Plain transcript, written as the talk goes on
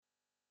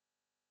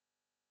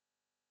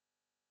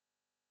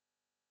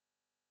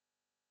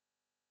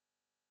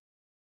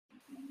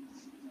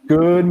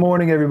Good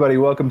morning, everybody.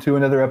 Welcome to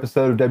another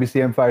episode of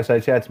WCM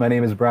Fireside Chats. My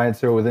name is Brian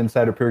Searle with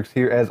Insider Perks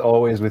here, as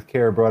always, with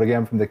Kara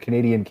Broadagam from the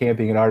Canadian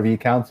Camping and RV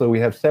Council. We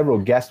have several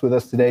guests with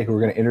us today who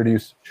we're going to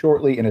introduce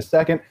shortly in a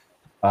second.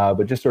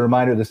 But just a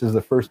reminder, this is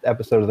the first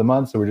episode of the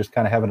month, so we're just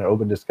kind of having an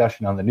open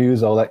discussion on the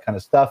news, all that kind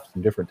of stuff,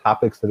 some different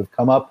topics that have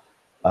come up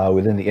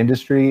within the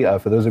industry.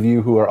 For those of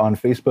you who are on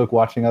Facebook,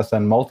 watching us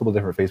on multiple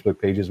different Facebook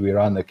pages, we are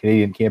on the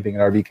Canadian Camping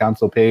and RV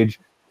Council page,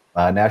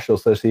 National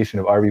Association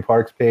of RV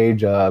Parks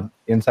page,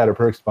 Insider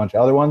Perks, a bunch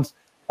of other ones.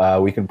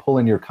 We can pull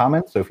in your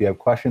comments, so if you have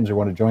questions or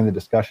want to join the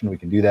discussion, we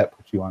can do that,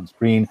 put you on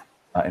screen,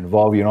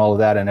 involve you in all of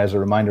that. And as a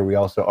reminder, we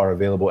also are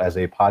available as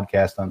a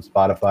podcast on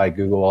Spotify,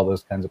 Google, all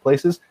those kinds of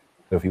places.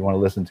 So if you want to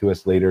listen to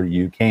us later,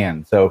 you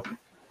can. So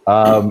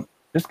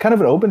just kind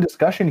of an open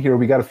discussion here.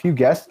 We got a few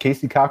guests.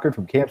 Casey Cochran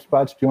from Camp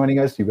Spots joining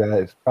us. You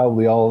guys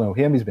probably all know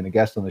him. He's been a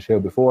guest on the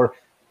show before.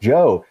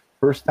 Joe,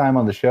 first time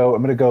on the show.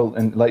 I'm going to go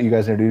and let you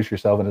guys introduce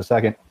yourself in a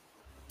second.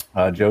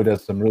 Joe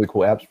does some really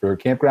cool apps for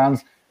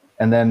campgrounds.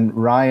 And then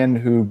Ryan,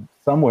 who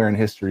somewhere in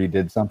history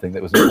did something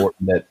that was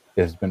important that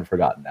has been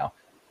forgotten now.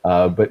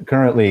 But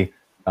currently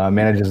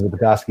manages the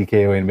Petoskey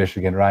KOA in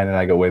Michigan. Ryan and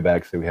I go way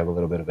back, so we have a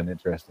little bit of an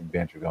interesting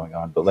banter going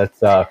on. But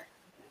let's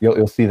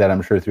you'll see that,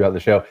 I'm sure, throughout the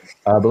show.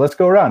 But let's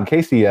go around.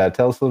 Casey,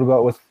 tell us a little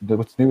about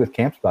what's new with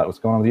CampSpot. What's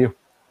going on with you?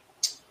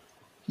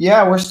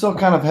 Yeah, we're still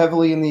kind of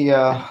heavily in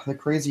the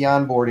crazy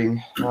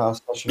onboarding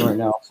session right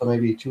now. So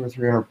maybe 200 or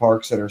 300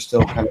 parks that are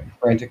still kind of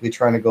frantically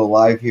trying to go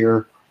live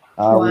here.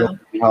 Wow.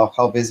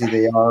 How busy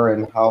they are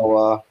and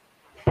how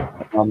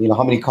how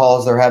many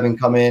calls they're having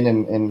come in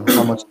and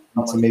how much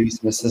maybe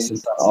some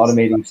assistance on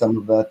automating some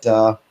of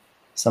that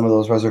some of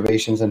those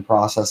reservations and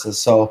processes.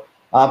 So,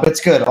 but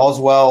it's good. All's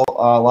well.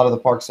 A lot of the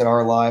parks that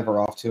are live are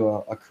off to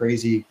a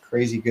crazy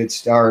good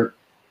start.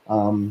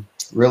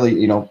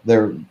 Really,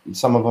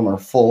 some of them are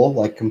full,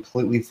 like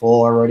completely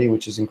full already,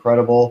 which is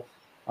incredible.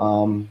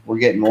 We're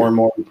getting more and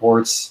more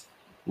reports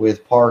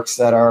with parks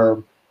that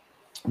are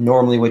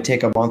normally would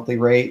take a monthly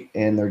rate,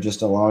 and they're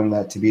just allowing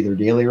that to be their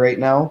daily rate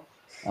now.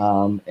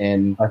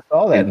 And I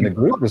saw that in the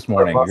group this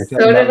morning. So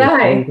did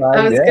I.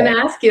 I was going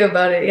to ask you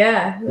about it.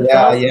 Yeah.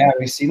 Awesome. Yeah.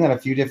 We've seen that a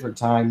few different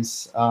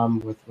times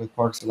with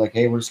parks that are like,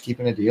 hey, we're just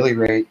keeping a daily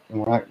rate, and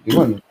we're not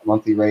doing a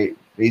monthly rate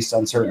based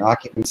on certain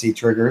occupancy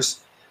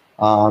triggers.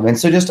 And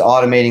so just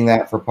automating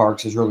that for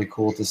parks is really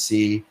cool to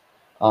see,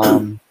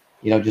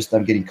 just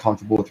them getting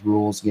comfortable with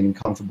rules, getting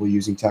comfortable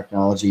using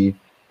technology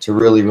to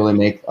really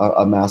make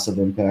a massive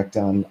impact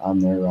on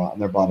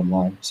their bottom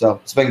line. So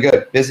it's been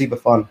good, busy,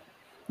 but fun.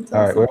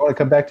 All right, we want to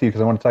come back to you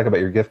because I want to talk about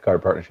your gift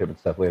card partnership and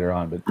stuff later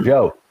on. But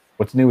Joe,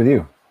 what's new with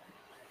you?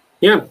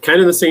 Yeah, kind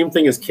of the same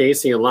thing as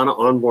Casey. A lot of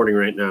onboarding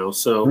right now.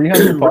 So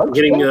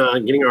getting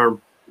our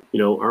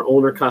our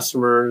older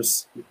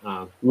customers,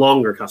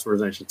 longer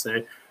customers, I should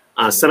say,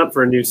 set up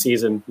for a new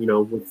season.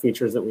 With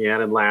features that we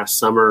added last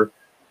summer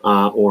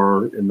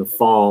or in the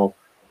fall.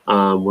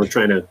 We're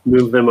trying to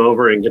move them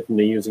over and get them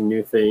to using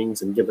new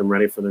things and get them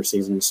ready for their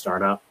season to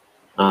start up.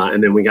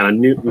 And then we got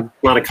a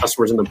lot of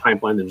customers in the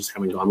pipeline that just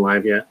haven't gone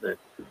live yet. That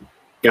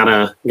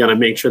gotta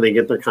make sure they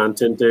get their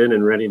content in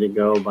and ready to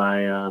go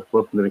by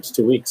the next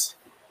 2 weeks.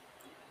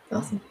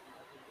 Awesome.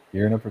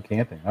 Gearing up for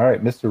camping. All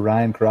right, Mr.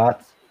 Ryan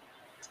Krotz,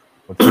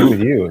 what's new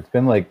with you? It's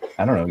been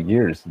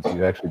years since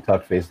you've actually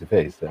talked face to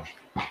face.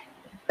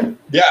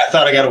 Yeah, I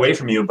thought I got away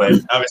from you, but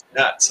obviously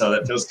not. So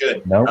that feels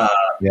good. Nope.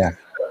 Yeah.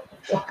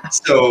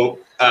 So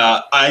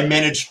I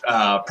manage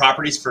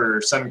properties for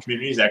some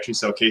communities, actually.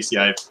 So Casey,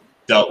 I've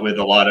dealt with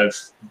a lot of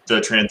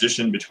the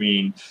transition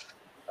between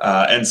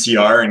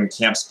NCR and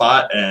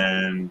CampSpot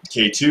and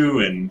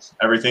K2 and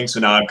everything. So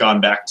now I've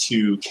gone back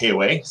to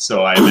KOA.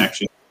 So I'm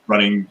actually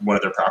running one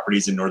of their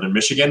properties in northern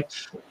Michigan.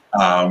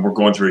 We're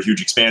going through a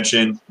huge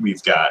expansion.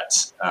 We've got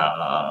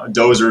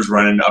dozers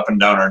running up and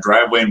down our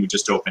driveway, and we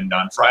just opened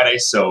on Friday.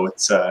 So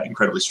it's an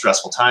incredibly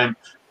stressful time.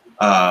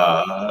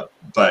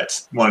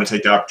 But want to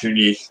take the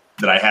opportunity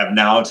that I have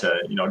now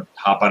to,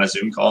 hop on a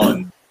Zoom call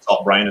and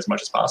help Brian as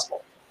much as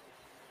possible.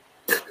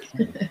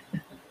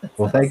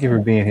 Well, thank you for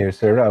being here,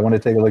 sir. I want to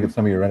take a look at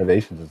some of your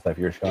renovations and stuff.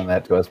 You were showing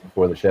that to us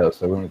before the show,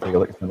 so we're going to take a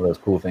look at some of those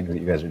cool things that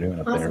you guys are doing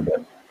up there.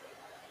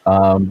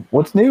 But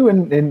what's new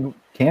in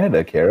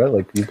Canada, Kara?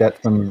 Like, you've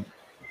got some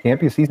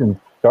camping season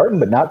starting,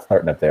 but not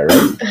starting up there,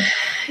 right?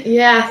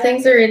 Yeah,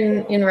 things are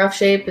in rough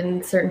shape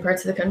in certain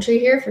parts of the country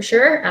here for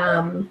sure.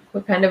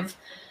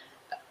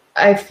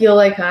 I feel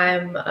like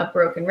I'm a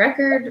broken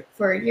record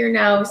for a year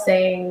now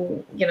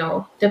saying,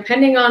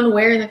 depending on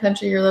where in the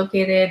country you're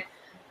located,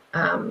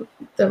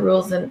 the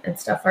rules and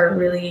stuff are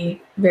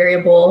really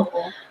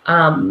variable.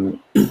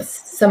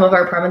 Some of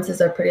our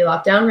provinces are pretty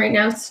locked down right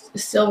now.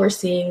 Still, we're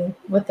seeing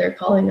what they're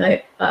calling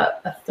a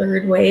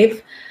third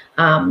wave.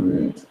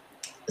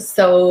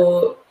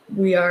 So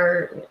we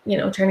are,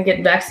 trying to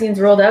get vaccines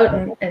rolled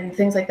out and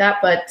things like that.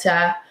 But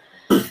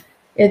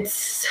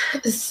it's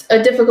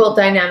a difficult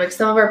dynamic.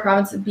 Some of our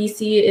provinces,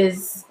 BC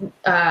is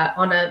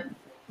on a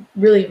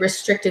really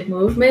restricted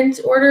movement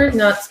order,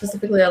 not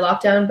specifically a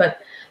lockdown,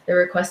 but they're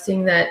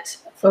requesting that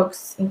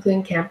folks,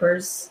 including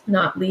campers,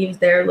 not leave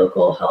their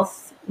local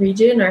health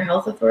region or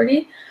health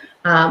authority.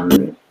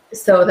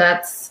 So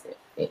that's,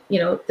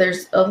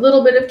 there's a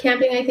little bit of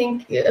camping, I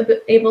think,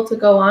 able to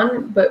go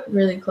on, but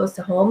really close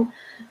to home.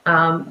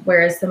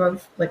 Whereas some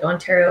of like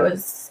Ontario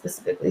has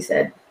specifically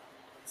said,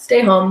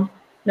 stay home,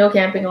 no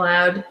camping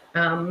allowed.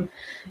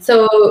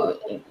 So,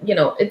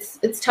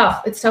 it's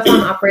tough. It's tough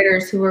on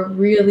operators who are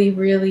really,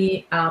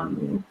 really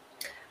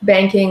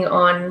banking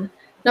on,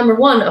 number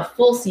one, a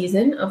full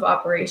season of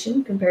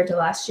operation compared to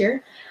last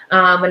year.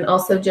 And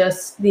also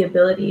just the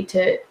ability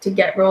to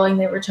get rolling.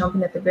 They were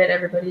chomping at the bit.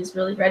 Everybody's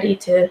really ready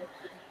to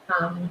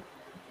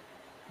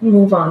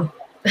move on,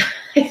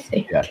 I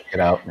think. Yeah, get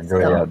out and enjoy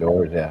the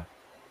outdoors. Yeah.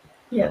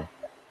 Yeah.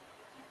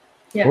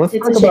 Yeah. Well, let's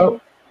talk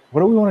about,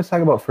 what do we want to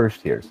talk about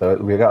first here? So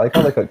we got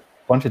like a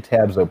bunch of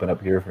tabs open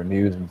up here for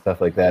news and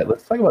stuff like that.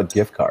 Let's talk about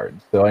gift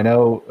cards. So I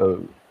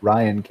know,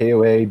 Ryan,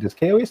 KOA, does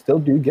KOA still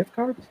do gift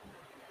cards?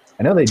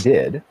 I know they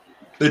did.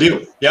 They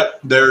do. Yep.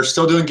 They're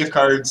still doing gift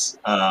cards.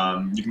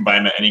 You can buy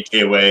them at any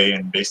KOA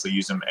and basically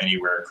use them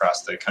anywhere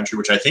across the country,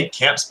 which I think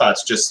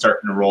CampSpot's just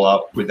starting to roll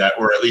out with that,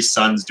 or at least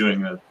Sun's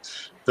doing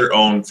their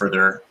own for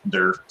their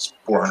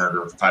 400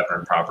 or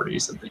 500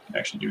 properties that they can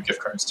actually do gift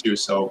cards to.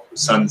 So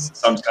Sun's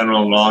kind of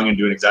rolling along and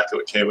doing exactly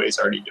what KOA is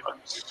already doing.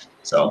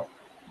 So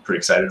pretty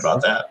excited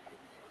about that.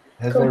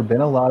 Has there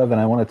been a lot of,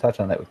 and I want to touch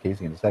on that with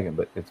Casey in a second,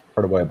 but it's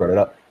part of why I brought it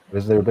up.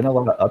 Has there been a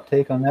lot of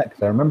uptake on that?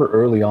 Because I remember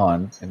early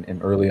on,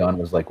 and early on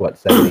was like,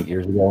 7-8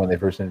 years ago when they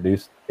first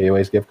introduced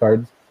KOA's gift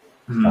cards.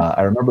 Mm-hmm.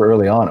 I remember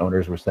early on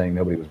owners were saying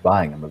nobody was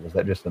buying them. But was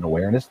that just an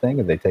awareness thing?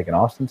 Have they taken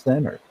off since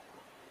then? Or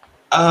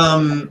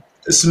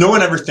so no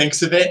one ever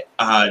thinks of it.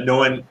 No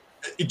one,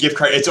 gift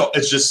card,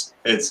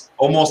 it's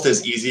almost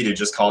as easy to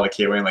just call the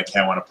KOA and like,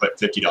 hey, I want to put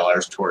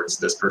 $50 towards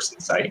this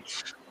person's site.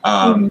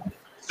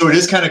 So it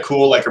is kind of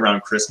cool. Like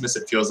around Christmas,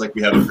 it feels like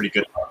we have a pretty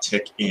good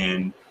uptick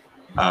in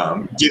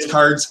gift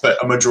cards,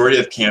 but a majority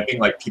of camping,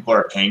 like people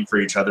are paying for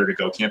each other to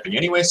go camping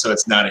anyway, so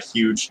it's not a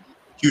huge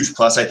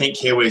plus. I think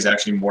KOA is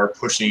actually more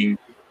pushing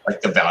like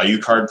the value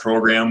card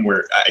program,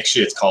 where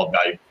actually it's called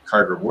Value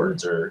Card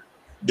Rewards, or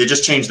they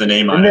just changed the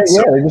name on it.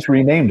 Yeah, they just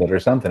renamed it or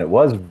something. It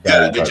was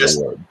Value Card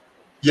Rewards.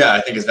 Yeah,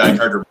 I think it's Value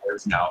Card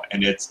Rewards now,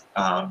 and it's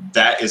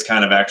that is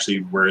kind of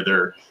actually where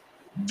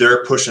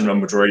they're pushing a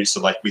majority.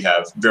 So like we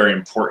have very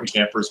important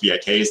campers,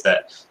 VIKs,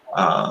 that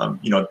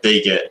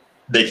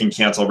they can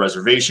cancel a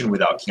reservation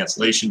without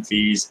cancellation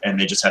fees, and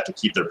they just have to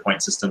keep their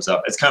point systems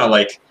up. It's kind of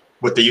like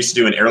what they used to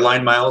do in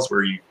airline miles,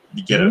 where you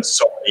get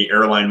so many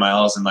airline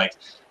miles, and like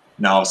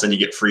now all of a sudden you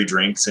get free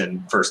drinks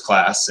in first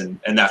class, and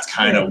that's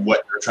kind of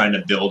what they're trying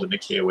to build in the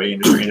KOA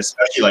industry. And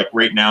especially like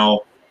right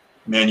now,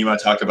 man, you want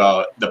to talk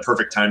about the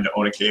perfect time to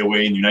own a KOA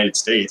in the United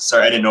States.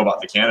 Sorry, I didn't know about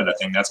the Canada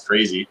thing. That's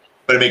crazy,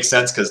 but it makes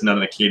sense because none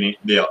of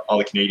all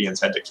the Canadians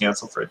had to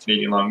cancel for a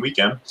Canadian long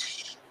weekend.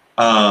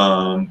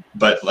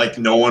 But like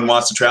no one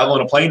wants to travel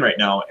in a plane right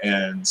now.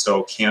 And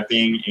so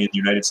camping in the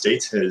United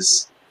States it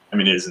is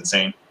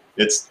insane.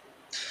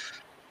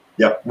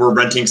 We're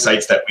renting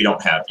sites that we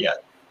don't have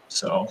yet.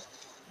 So,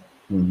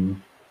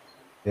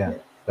 yeah.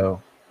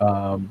 So,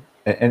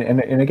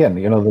 and again,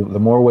 the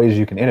more ways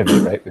you can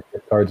innovate, right? With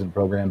gift cards and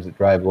programs that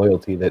drive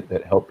loyalty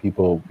that help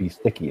people be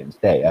sticky and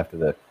stay after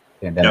the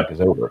pandemic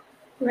is over.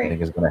 Right. I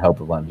think is going to help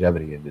the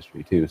longevity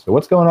industry too. So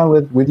what's going on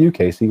with you,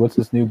 Casey? What's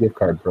this new gift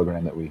card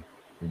program that we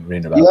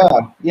reading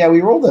about? Yeah,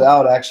 we rolled it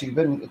out. Actually,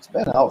 it's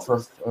been out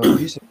for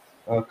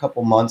a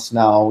couple months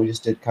now. We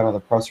just did kind of the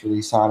press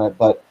release on it,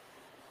 but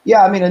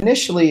yeah, I mean,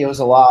 initially it was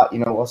a lot.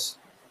 Us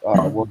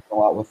working a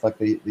lot with like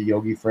the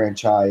Yogi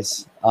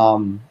franchise.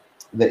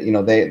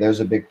 There's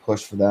a big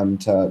push for them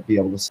to be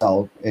able to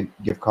sell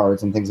gift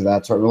cards and things of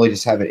that sort. Really,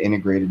 just have it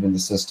integrated in the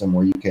system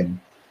where you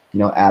can,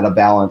 add a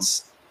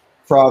balance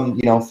from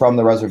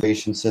the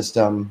reservation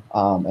system,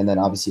 and then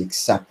obviously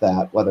accept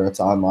that whether it's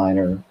online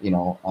or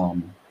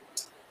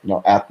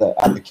at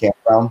the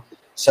campground.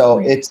 So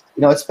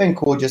it's been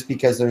cool just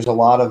because there's a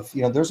lot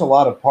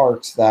of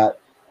parks that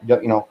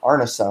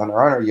aren't a Sun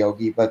or aren't a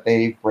Yogi, but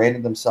they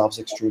branded themselves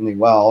extremely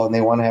well, and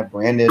they want to have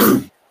branded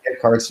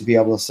gift cards to be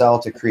able to sell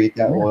to create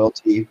that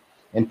loyalty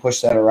and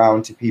push that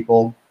around to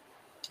people.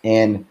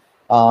 And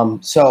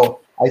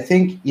so I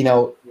think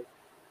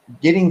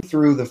getting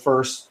through the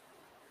first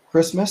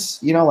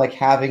Christmas, like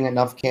having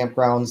enough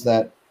campgrounds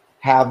that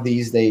have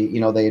these, they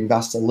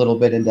invest a little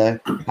bit into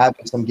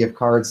having some gift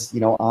cards,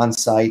 on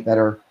site that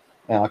are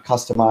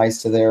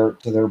customized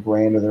to their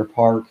brand or their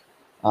park,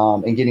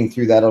 and getting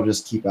through that'll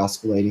just keep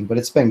escalating. But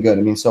it's been good.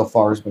 I mean, so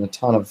far there's been a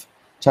ton of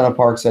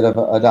parks that have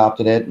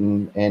adopted it,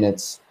 and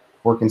it's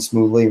working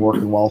smoothly and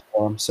working well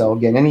for them. So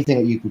again, anything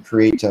that you can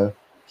create to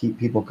keep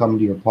people coming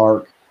to your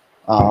park,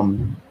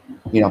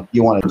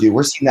 you want to do.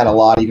 We're seeing that a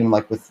lot, even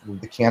like with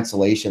the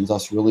cancellations,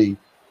 us really,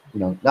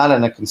 not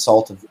in a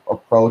consultative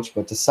approach,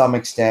 but to some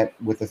extent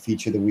with a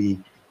feature that we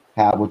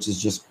have, which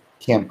is just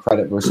camp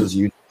credit versus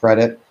user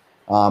credit,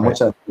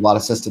 which a lot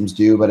of systems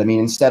do. But I mean,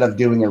 instead of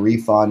doing a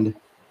refund,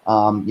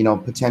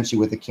 potentially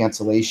with a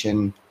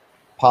cancellation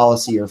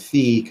policy or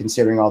fee,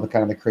 considering all the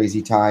kind of the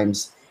crazy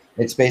times,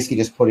 it's basically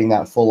just putting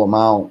that full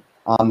amount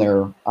on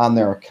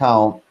their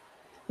account,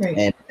 Right.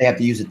 and they have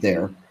to use it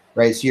there,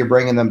 right? So you're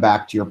bringing them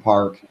back to your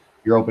park.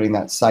 You're opening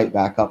that site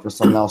back up for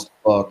someone else to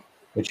book,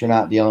 but you're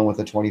not dealing with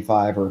a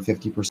 25 or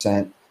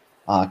 50%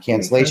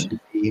 cancellation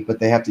fee, but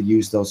they have to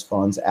use those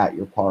funds at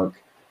your park.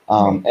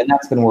 And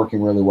that's been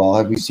working really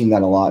well. We've seen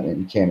that a lot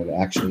in Canada,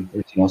 actually.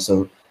 There's,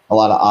 so a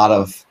lot of out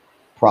of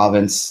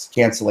province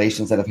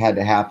cancellations that have had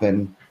to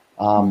happen,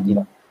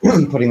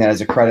 putting that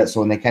as a credit so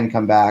when they can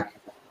come back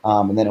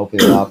and then open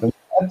it up. And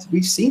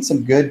we've seen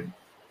some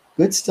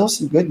still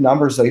some good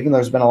numbers, though, even though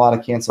there's been a lot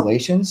of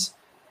cancellations.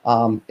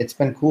 It's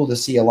been cool to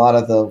see a lot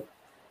of the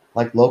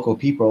local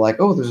people are like,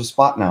 oh, there's a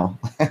spot now.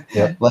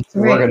 Yeah.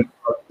 We're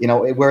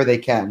gonna, where they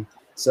can.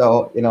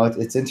 So,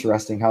 it's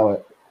interesting how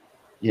it,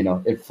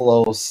 it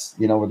flows,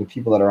 where the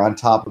people that are on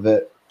top of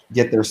it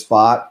get their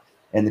spot,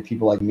 and the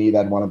people like me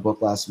that want to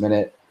book last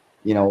minute,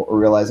 are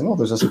realizing, oh,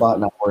 there's a spot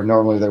now where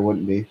normally there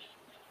wouldn't be.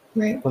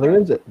 Right. Well,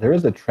 there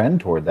is a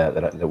trend toward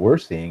that we're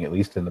seeing, at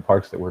least in the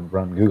parks that we're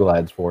running Google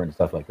ads for and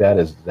stuff like that,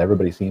 is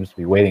everybody seems to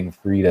be waiting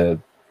 3 to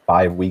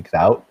 5 weeks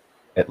out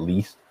at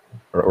least,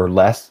 or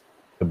less,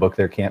 to book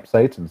their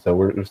campsites. And so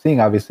we're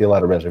seeing obviously a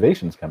lot of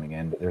reservations coming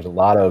in, but there's a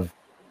lot of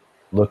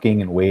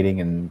looking and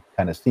waiting and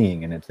kind of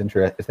seeing, and I think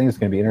it's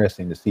going to be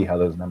interesting to see how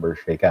those numbers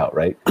shake out,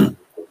 right? It's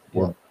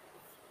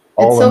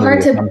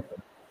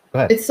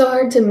so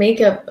hard to make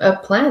a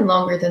plan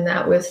longer than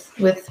that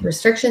with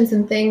restrictions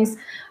and things.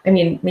 I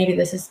mean, maybe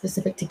this is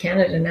specific to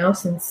Canada now,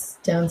 since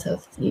down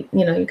south, you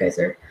guys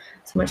are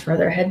so much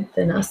farther ahead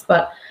than us.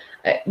 But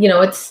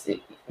it's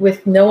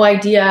with no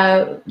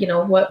idea,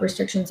 what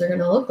restrictions are going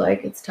to look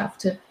like. It's tough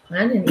to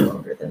plan any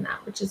longer than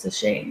that, which is a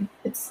shame.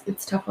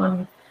 It's tough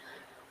on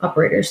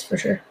operators for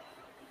sure.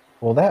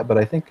 Well, but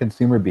I think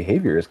consumer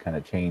behavior has kind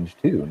of changed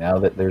too. Now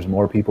that there's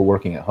more people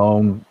working at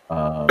home,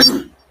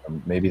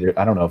 maybe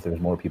I don't know if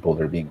there's more people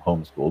that are being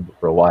homeschooled, but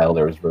for a while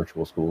there was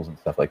virtual schools and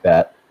stuff like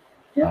that.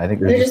 Yeah, I think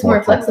there's just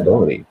more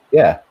flexibility.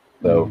 Yeah.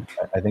 So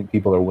I think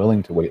people are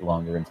willing to wait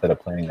longer instead of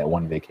planning that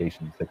one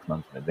vacation 6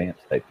 months in advance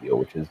type deal,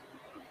 which is,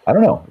 I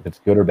don't know if it's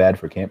good or bad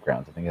for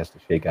campgrounds. I think it has to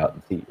shake out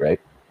and see, right,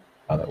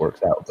 how that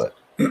works out. But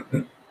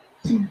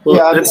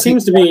it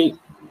seems to be.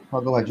 Oh,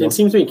 go ahead, Joe. It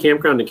seems to be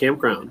campground to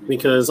campground,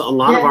 because a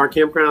lot of our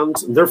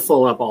campgrounds, they're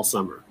full up all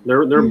summer.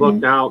 They're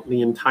booked out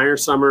the entire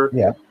summer.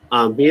 Yeah.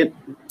 Be it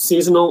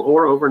seasonal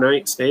or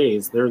overnight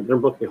stays, they're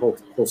booked the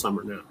whole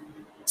summer now.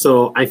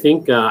 So I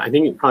think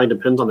it probably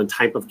depends on the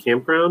type of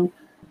campground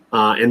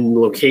and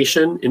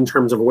location in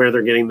terms of where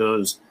they're getting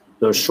those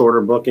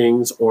shorter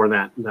bookings, or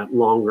that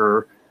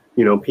longer.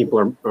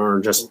 People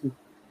are just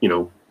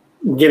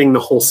getting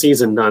the whole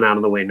season done out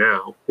of the way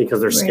now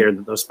because they're scared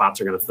that those spots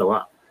are going to fill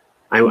up.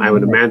 I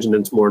would imagine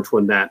it's more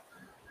toward that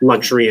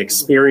luxury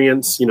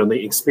experience,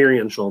 the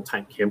experiential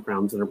type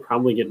campgrounds that are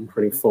probably getting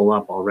pretty full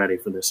up already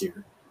for this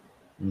year.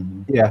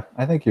 Yeah,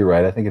 I think you're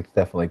right. I think it's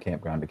definitely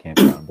campground to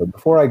campground. But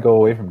before I go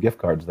away from gift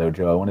cards, though,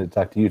 Joe, I wanted to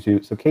talk to you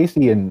too. So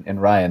Casey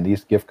and Ryan,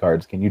 these gift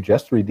cards, can you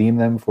just redeem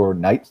them for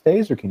night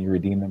stays, or can you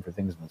redeem them for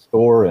things in the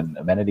store and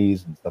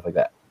amenities and stuff like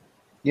that?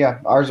 Yeah,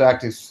 ours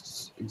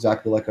acts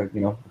exactly like a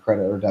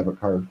credit or debit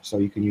card, so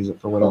you can use it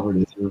for whatever it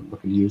is you're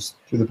looking to use,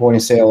 through the point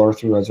of sale or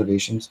through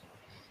reservations.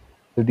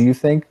 So do you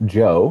think,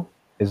 Joe,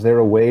 is there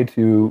a way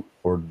to,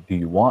 or do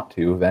you want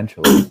to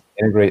eventually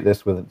integrate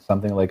this with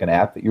something like an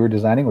app that you were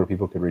designing where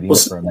people could redeem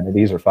it for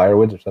amenities or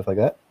firewoods or stuff like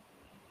that?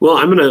 Well,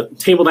 I'm going to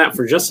table that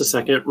for just a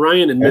second.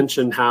 Ryan had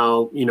mentioned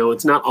how,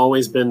 it's not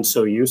always been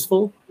so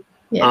useful.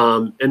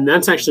 Yeah. And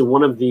that's actually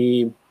one of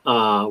the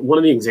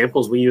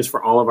examples we use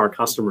for all of our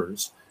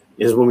customers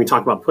is when we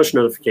talk about push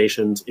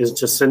notifications, is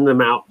to send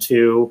them out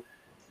to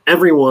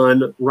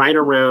everyone right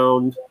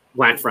around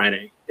Black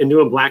Friday and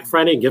do a Black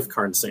Friday gift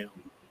card sale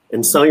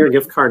and sell your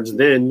gift cards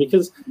then,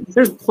 because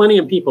there's plenty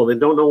of people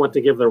that don't know what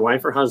to give their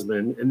wife or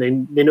husband, and they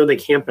know they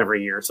camp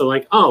every year. So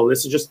like, oh,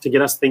 this is just to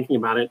get us thinking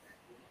about it.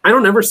 I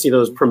don't ever see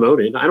those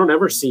promoted. I don't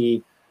ever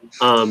see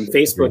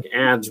Facebook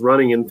ads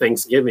running in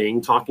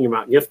Thanksgiving talking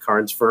about gift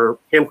cards for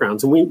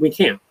campgrounds, and we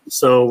camp.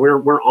 So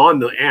we're on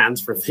the ads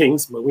for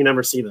things, but we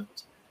never see those.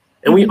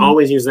 And we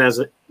always use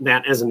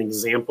that as an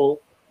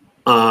example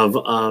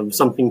of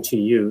something to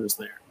use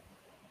there.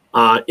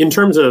 In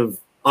terms of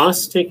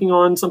us taking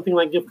on something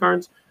like gift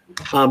cards,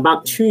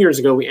 about 2 years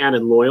ago, we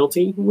added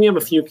loyalty. We have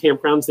a few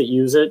campgrounds that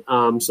use it,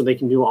 so they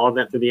can do all of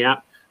that through the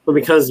app. But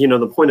because,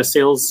 the point of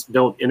sales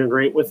don't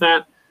integrate with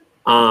that,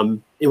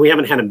 and we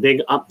haven't had a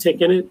big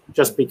uptick in it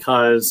just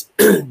because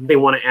they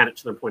want to add it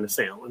to their point of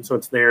sale. And so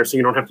it's there, so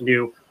you don't have to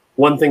do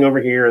one thing over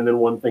here and then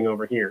one thing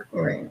over here.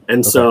 Right.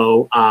 And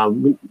so,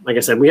 like I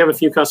said, we have a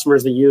few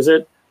customers that use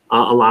it.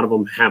 A lot of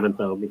them haven't,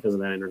 though, because of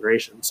that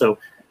integration. So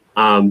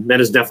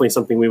that is definitely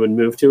something we would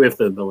move to if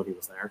the ability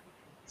was there.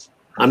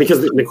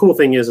 Because the cool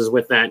thing is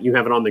with that, you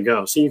have it on the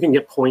go. So you can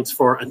get points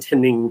for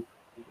attending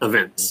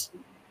events.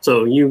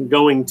 So you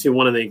going to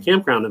one of the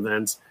campground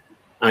events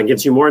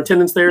gets you more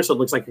attendance there. So it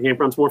looks like your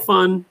campground's more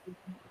fun.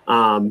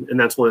 And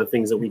that's one of the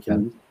things that we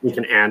can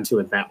add to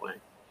it that way.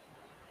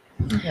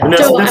 And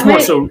that's more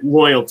so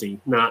loyalty,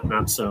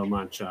 not so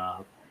much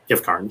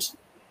gift cards.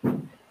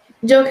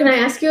 Joe, can I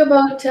ask you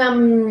about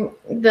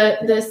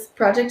this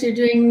project you're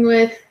doing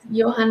with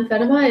Johan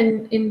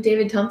Fedema in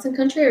David Thompson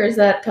country, or is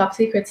that top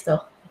secret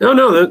still?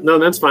 No,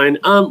 that's fine.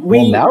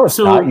 Well, now it's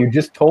not. You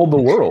just told the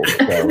world.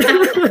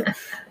 So.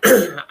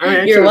 I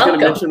actually was going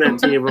to mention that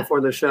to you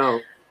before the show.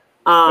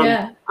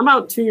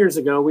 About 2 years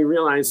ago, we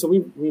realized, so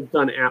we've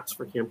done apps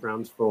for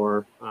campgrounds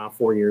for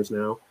 4 years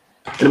now.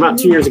 And about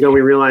 2 years ago,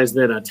 we realized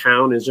that a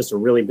town is just a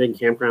really big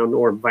campground,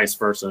 or vice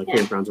versa. Yeah.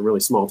 Campground's a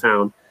really small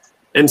town.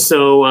 And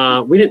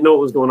so we didn't know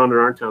what was going on in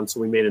our town, so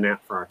we made an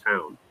app for our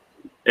town.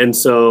 And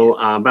so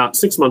about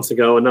 6 months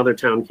ago, another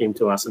town came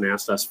to us and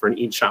asked us for an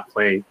Eat, Shop,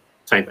 Play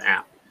type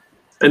app.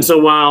 And so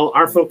while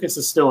our focus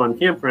is still on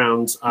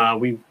campgrounds,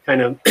 we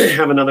kind of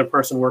have another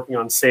person working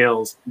on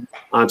sales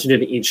to do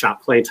the Eat,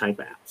 Shop, Play type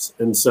apps.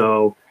 And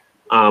so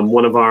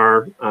one of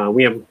our,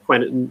 we have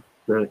quite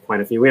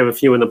a few. We have a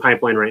few in the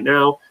pipeline right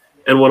now.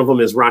 And one of them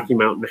is Rocky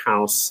Mountain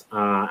House,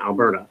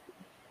 Alberta.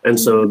 And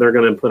so they're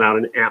going to put out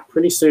an app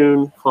pretty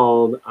soon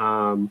called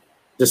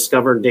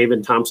Discover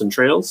David Thompson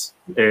Trails.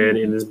 And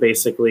it is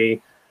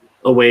basically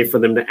a way for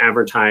them to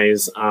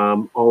advertise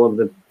all of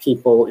the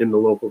people in the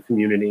local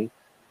community.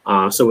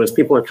 So as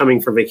people are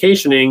coming for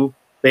vacationing,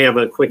 they have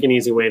a quick and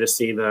easy way to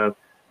see the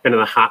kind of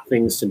the hot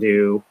things to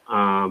do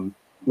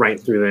right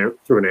through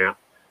an app.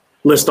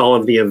 List all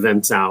of the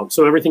events out.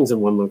 So everything's in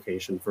one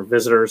location for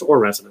visitors or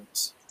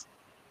residents.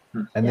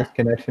 And this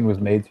connection was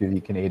made through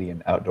the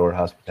Canadian Outdoor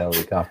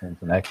Hospitality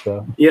Conference and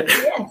Expo. Yeah.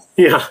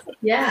 Yes.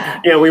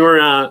 Yeah. We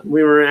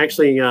were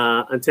actually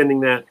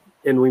attending that,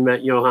 and we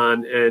met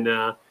Johan,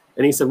 and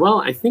he said,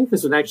 "Well, I think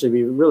this would actually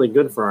be really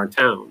good for our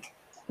town."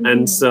 Mm-hmm.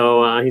 And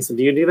so he said,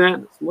 "Do you do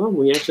that?" Well,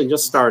 we actually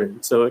just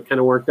started, so it kind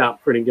of worked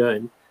out pretty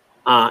good.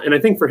 And I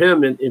think for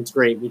him, it's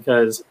great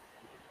because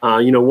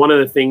one of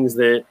the things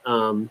that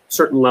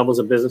certain levels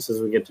of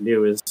businesses we get to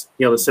do is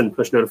be able to send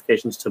push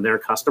notifications to their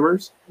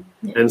customers.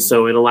 Yeah. And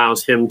so it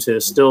allows him to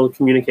still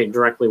communicate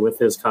directly with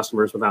his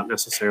customers without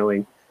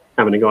necessarily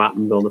having to go out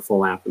and build a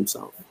full app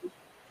himself.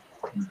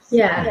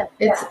 Yeah,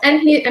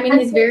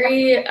 he's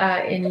very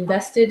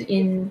invested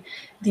in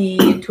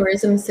the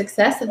tourism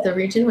success of the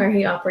region where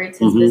he operates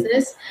his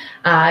business.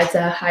 It's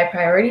a high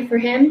priority for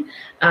him.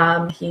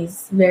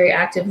 He's very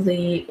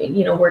actively,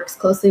 works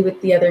closely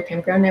with the other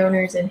campground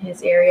owners in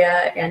his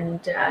area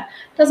and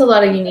does a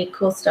lot of unique,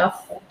 cool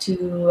stuff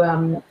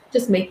to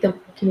just make the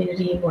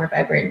community more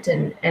vibrant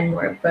and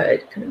more of a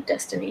kind of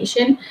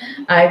destination.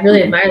 I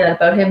really admire that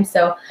about him.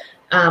 So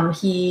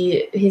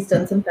he's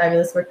done some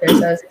fabulous work there,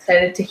 so I was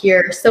excited to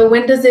hear. So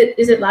is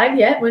it live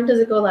yet? When does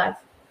it go live?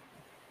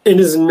 It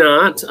is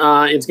not.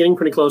 It's getting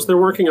pretty close. They're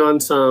working on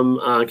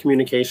some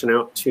communication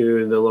out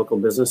to the local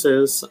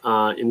businesses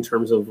in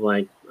terms of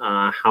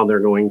how they're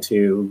going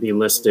to be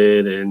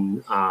listed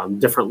and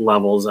different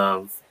levels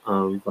of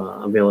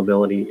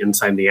availability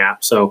inside the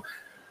app. So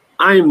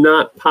I'm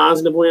not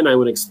positive when. I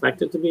would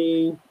expect it to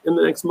be in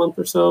the next month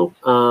or so,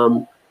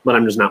 but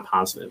I'm just not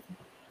positive.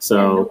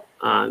 So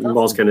the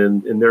ball's kind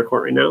of in their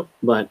court right now.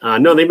 But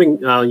no, they've been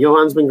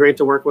Johan's been great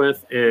to work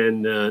with,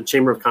 and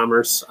Chamber of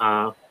Commerce,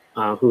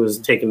 who has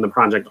taken the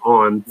project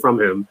on from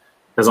him,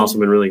 has also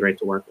been really great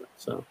to work with.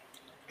 So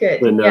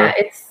good.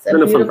 It's a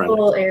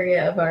beautiful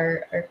area of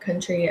our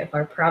country, of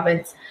our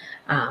province.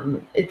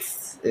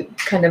 It's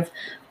kind of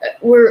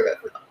we're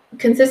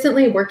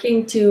consistently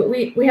working to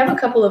we have a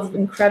couple of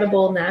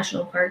incredible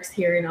national parks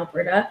here in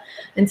Alberta,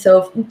 and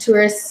so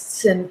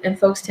tourists and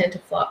folks tend to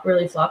flock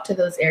to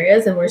those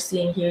areas, and we're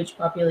seeing huge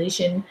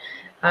population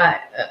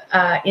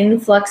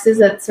influxes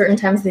at certain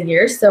times of the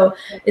year. So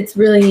it's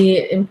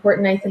really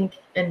important, I think,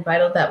 and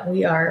vital that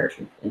we are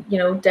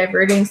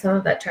diverting some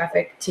of that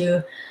traffic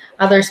to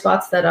other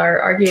spots that are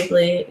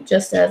arguably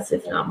just as,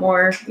 if not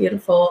more,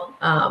 beautiful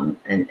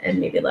and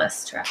maybe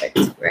less trafficked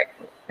right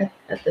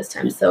at this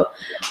time. So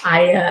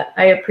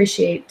I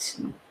appreciate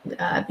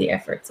the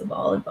efforts of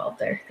all involved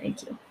there.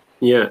 Thank you.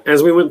 Yeah,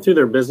 as we went through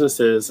their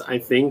businesses, I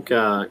think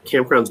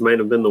campgrounds might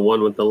have been the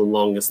one with the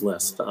longest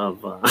list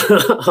of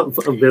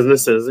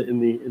businesses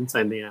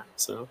inside the app.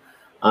 So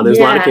there's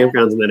a lot of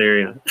campgrounds in that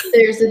area.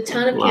 There's a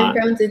ton of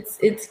campgrounds.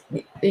 It's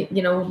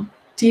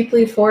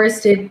deeply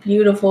forested,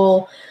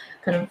 beautiful,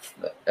 kind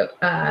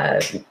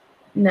of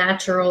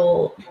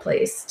natural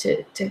place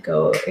to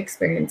go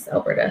experience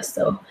Alberta.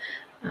 So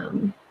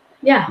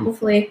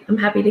hopefully, I'm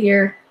happy to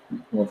hear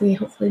we'll be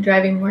hopefully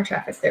driving more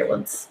traffic there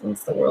once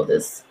the world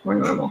is more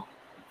normal.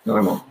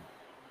 Well,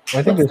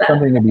 I think there's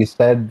something to be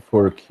said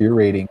for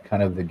curating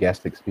kind of the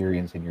guest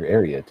experience in your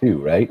area too,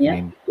 right? Yeah. I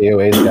mean,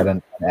 AOA's got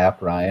an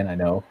app, Ryan, I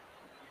know.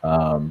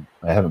 I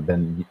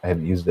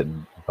haven't used it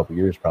in a couple of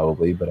years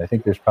probably, but I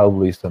think there's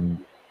probably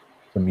some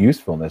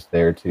usefulness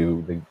there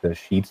to the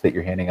sheets that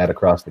you're handing out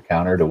across the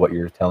counter to what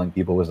you're telling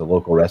people is a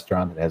local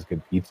restaurant that has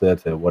good pizza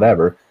to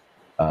whatever.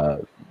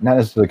 Not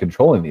necessarily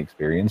controlling the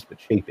experience, but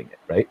shaping it,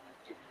 right?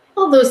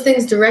 All those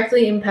things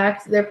directly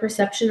impact their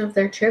perception of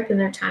their trip and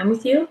their time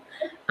with you.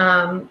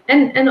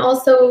 And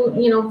also,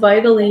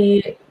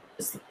 vitally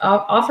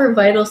offer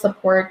vital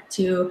support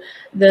to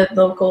the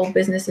local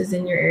businesses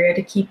in your area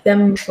to keep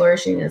them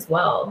flourishing as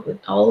well.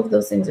 All of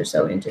those things are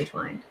so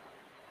intertwined.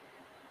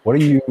 What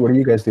do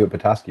you guys do at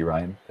Petoskey,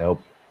 Ryan, to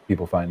help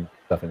people find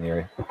stuff in the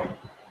area?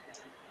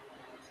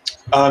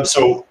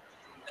 So,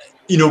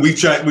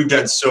 we've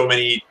done so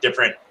many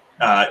different.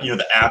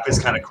 The app is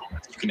kind of cool.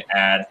 You can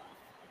add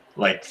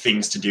like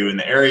things to do in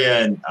the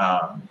area, and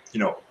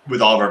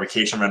with all of our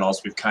vacation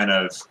rentals, we've kind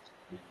of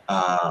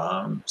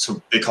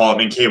so they call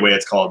it in K-Way,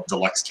 it's called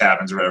deluxe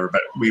cabins or whatever.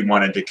 But we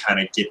wanted to kind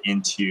of get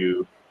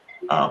into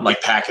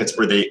like packets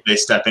where they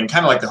step in,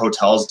 kind of like the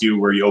hotels do,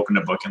 where you open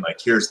a book and like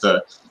here's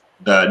the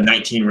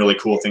 19 really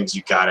cool things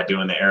you got to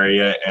do in the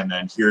area, and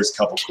then here's a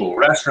couple cool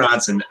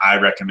restaurants, and I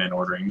recommend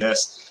ordering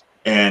this.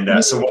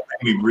 And so what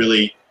we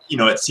really,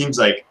 it seems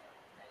like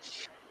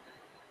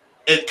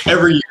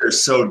every year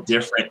is so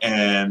different,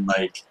 and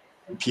like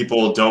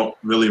people don't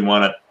really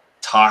want to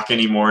talk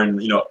anymore. And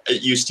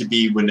it used to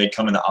be when they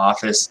come in the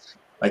office,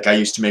 like I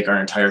used to make our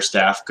entire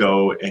staff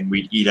go and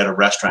we'd eat at a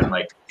restaurant,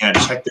 like, and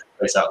check this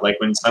place out. Like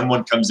when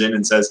someone comes in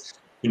and says,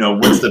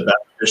 what's the best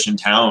fish in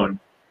town?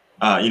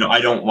 I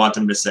don't want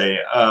them to say,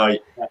 the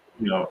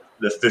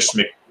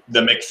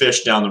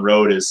McFish down the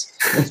road is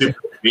super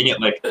convenient.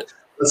 Like,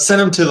 let's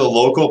send them to the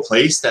local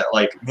place that,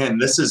 like, man,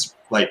 this is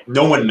like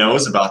no one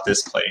knows about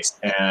this place,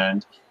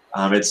 and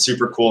it's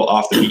super cool,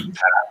 off the beaten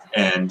path,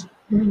 and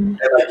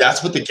like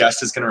that's what the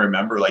guest is going to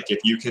remember. Like if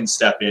you can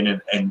step in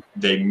and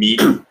they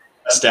meet a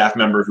staff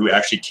member who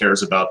actually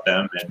cares about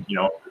them, and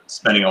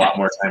spending a lot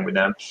more time with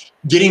them.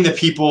 Getting the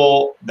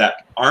people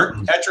that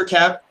aren't at your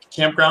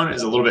campground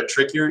is a little bit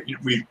trickier.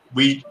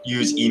 We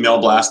use email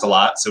blast a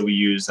lot, so we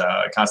use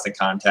Constant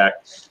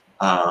Contact.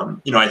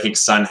 I think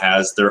Sun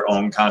has their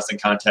own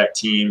Constant Contact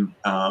team.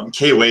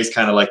 K-Way is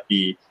kind of like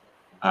the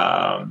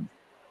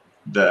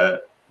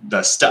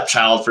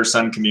stepchild for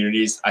Sun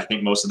Communities. I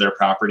think most of their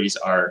properties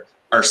are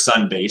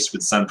Sun based,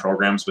 with Sun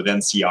programs with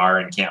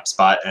NCR and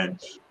CampSpot,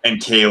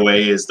 and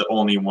K-Way is the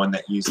only one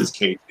that uses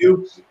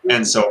K2.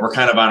 And so we're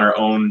kind of on our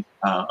own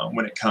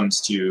when it comes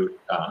to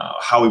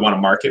how we want to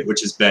market,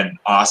 which has been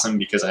awesome,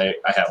 because I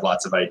have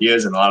lots of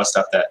ideas and a lot of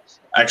stuff that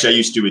actually I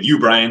used to do with you,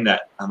 Brian,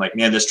 that I'm like,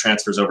 man, this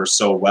transfers over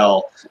so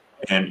well.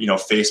 And,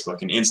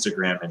 Facebook and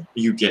Instagram, and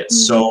you get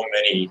so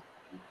many,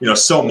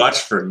 so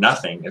much for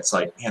nothing. It's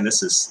like, man,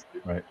 this is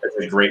right. It's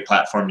a great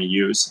platform to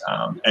use.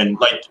 And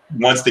like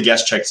once the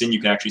guest checks in, you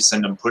can actually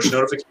send them push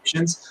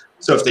notifications.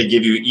 So if they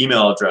give you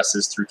email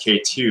addresses through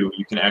K2,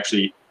 you can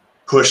actually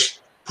push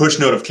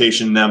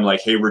notification them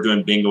like, hey, we're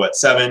doing bingo at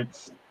 7.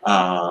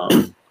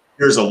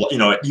 Here's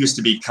it used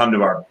to be come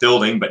to our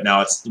building, but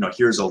now it's,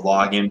 here's a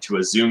login to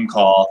a Zoom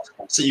call,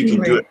 so you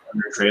can do it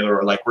on your trailer,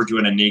 or like we're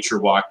doing a nature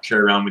walk,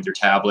 carry around with your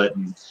tablet,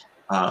 and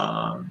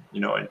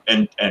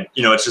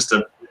it's just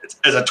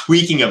as a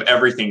tweaking of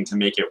everything to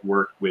make it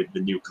work with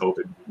the new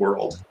COVID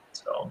world.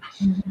 So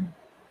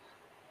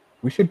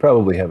we should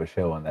probably have a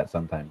show on that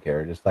sometime,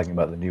 Kara, just talking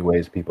about the new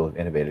ways people have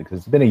innovated, because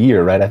it's been a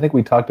year, right? I think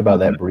we talked about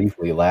that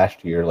briefly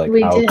last year, like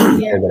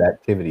COVID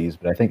activities,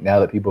 but I think now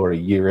that people are a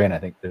year in, I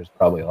think there's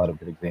probably a lot of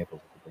good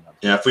examples.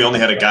 Yeah, if we only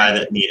had a guy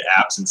that made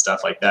apps and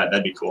stuff like that,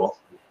 that'd be cool.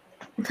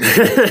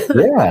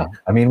 Yeah,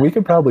 I mean, we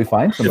could probably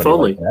find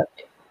somebody like that.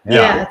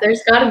 Yeah,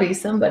 there's got to be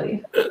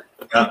somebody.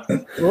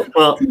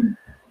 Well,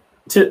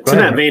 to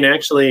that vein,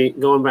 actually,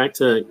 going back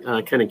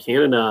to kind of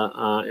Canada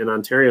and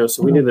Ontario,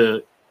 so we do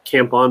the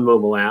Camp On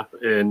mobile app,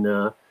 and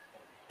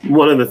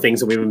one of the things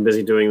that we've been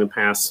busy doing the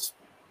past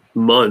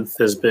month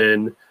has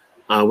been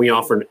we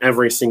offered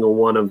every single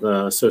one of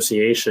the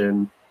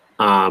association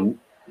an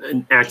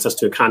access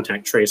to a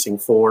contact tracing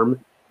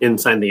form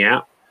inside the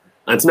app.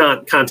 It's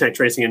not contact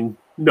tracing and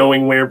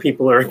knowing where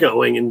people are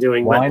going and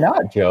doing. Why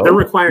not, Joe? They're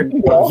required.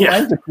 All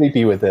kinds of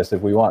creepy with this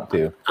if we want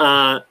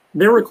to.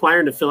 They're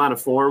required to fill out a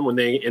form when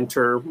they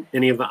enter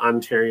any of the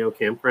Ontario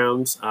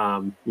campgrounds.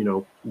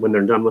 When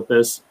they're done with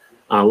this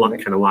kind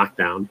of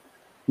lockdown.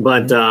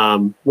 But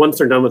once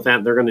they're done with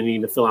that, they're going to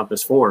need to fill out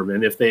this form.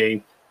 And if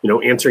they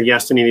answer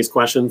yes to any of these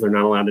questions, they're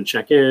not allowed to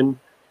check in.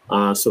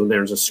 So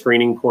there's a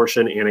screening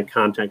portion and a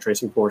contact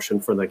tracing portion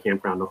for the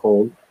campground to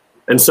hold.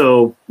 And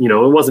so,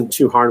 it wasn't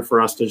too hard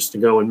for us to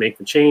go and make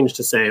the change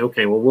to say,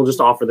 okay, well, we'll just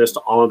offer this to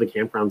all of the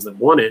campgrounds that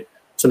want it,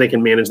 so they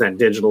can manage that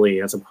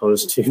digitally, as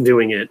opposed to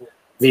doing it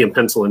via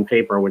pencil and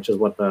paper, which is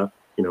what the,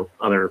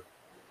 other,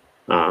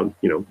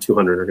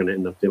 200 are going to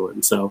end up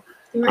doing. So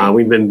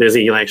we've been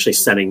busy actually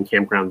setting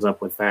campgrounds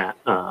up with that.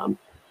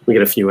 We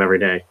get a few every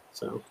day.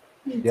 So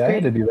yeah, I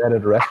had to do that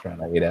at a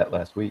restaurant I ate at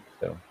last week.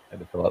 So I had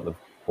to fill out the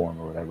form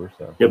or whatever.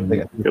 So I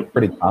think it's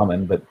pretty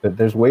common, but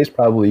there's ways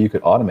probably you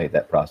could automate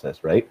that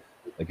process, right?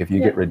 Like if you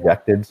get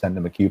rejected, send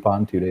them a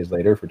coupon 2 days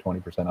later for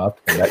 20% off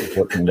to come back in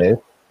 14 days.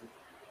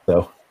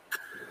 So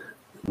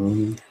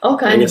all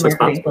kinds of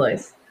marketing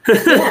employees.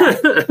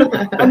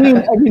 I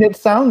mean, it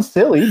sounds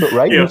silly, but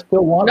right, you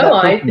still want that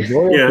person's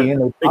loyalty,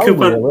 and they're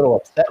probably a little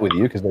upset with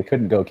you because they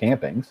couldn't go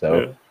camping.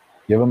 So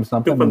give them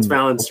something. Coupon's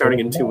valid starting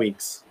in 2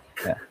 weeks.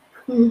 Yeah.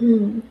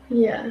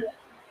 Yeah.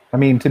 I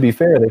mean, to be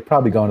fair, they've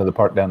probably gone to the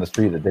park down the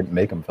street that didn't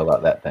make them fill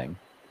out that thing,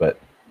 but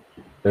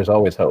there's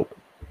always hope.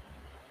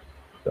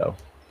 So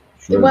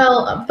Sure.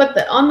 Well,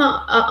 but on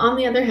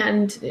the other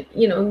hand,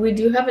 you know, we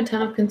do have a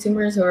ton of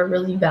consumers who are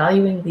really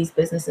valuing these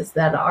businesses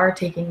that are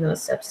taking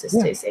those steps to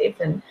stay safe,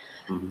 and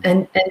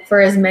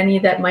for as many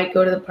that might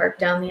go to the park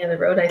down the other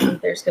road, I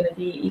think there's going to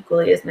be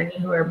equally as many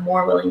who are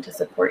more willing to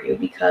support you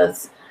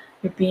because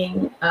you're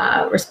being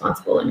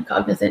responsible and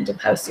cognizant of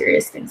how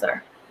serious things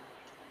are.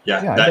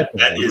 Yeah,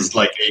 that is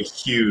like a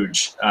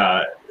huge.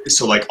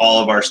 So like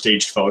all of our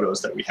staged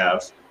photos that we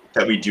have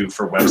that we do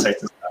for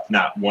websites and stuff,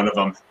 not one of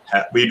them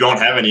we don't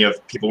have any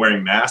of people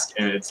wearing masks,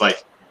 and it's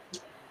like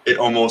it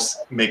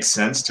almost makes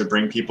sense to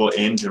bring people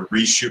in to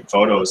reshoot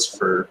photos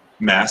for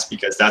masks,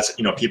 because that's,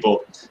 you know,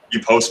 people,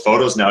 you post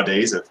photos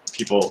nowadays of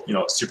people, you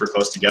know, super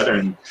close together,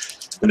 and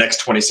the next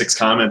 26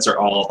 comments are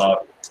all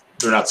about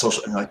they're not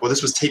social, and like, well,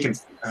 this was taken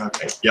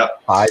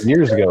 5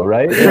 years ago,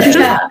 right?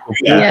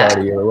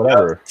 Party or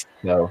whatever.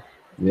 No.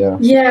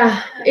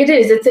 Yeah, it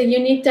is. It's a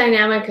unique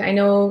dynamic. I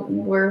know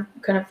we're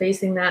kind of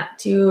facing that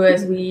too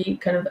as we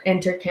kind of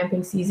enter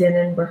camping season,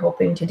 and we're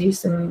hoping to do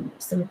some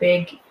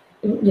big,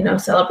 you know,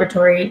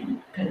 celebratory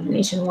kind of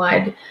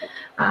nationwide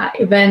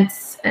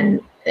events.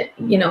 And,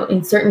 you know,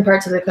 in certain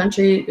parts of the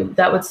country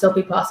that would still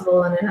be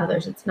possible, and in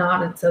others it's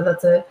not. And so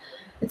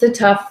it's a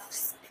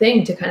tough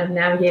thing to kind of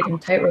navigate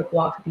and tightrope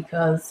walk,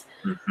 because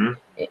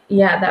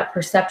that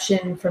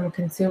perception from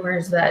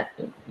consumers that,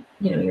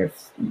 you know, you're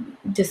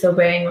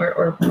disobeying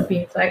or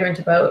being flagrant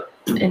about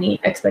any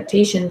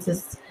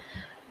expectations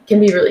can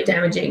be really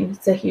damaging.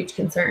 It's a huge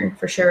concern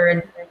for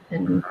sure.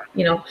 And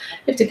you know, you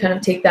have to kind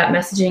of take that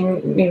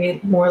messaging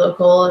maybe more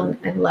local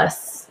and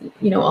less,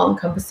 you know, all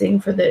encompassing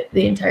for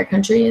the entire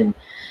country, and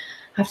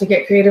have to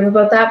get creative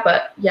about that.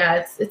 But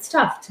yeah, it's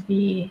tough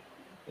to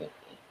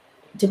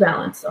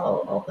balance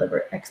all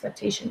the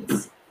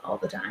expectations all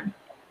the time.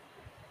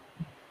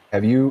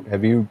 Have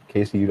you,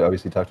 Casey, you've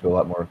obviously talked to a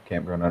lot more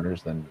campground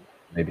owners than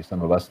maybe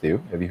some of us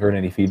do. Have you heard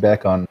any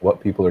feedback on what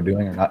people are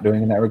doing or not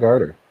doing in that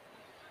regard? Or?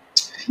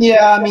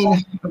 Yeah, I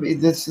mean,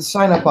 this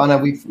sign up on it.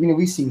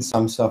 We've seen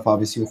some stuff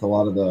obviously with a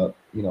lot of the,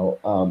 you know,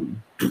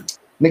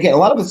 and again, a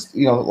lot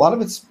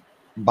of it's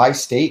by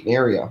state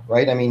area,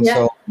 right? I mean,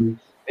 so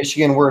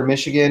Michigan, we're in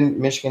Michigan.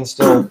 Michigan's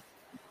still,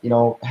 you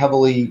know,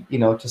 heavily, you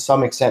know, to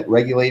some extent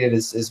regulated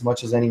as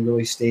much as any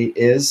really state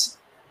is,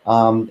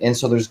 and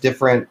so there's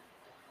different.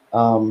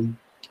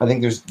 I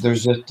think there's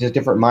just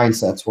different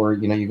mindsets where,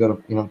 you know, you go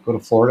to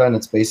Florida and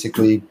it's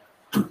basically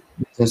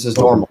business is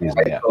normal.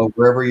 Right? Yeah. So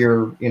wherever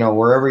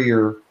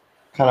you're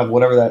kind of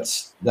whatever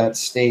that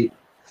state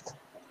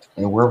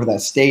and wherever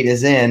that state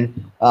is in,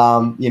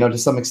 you know, to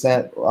some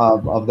extent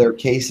of their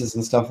cases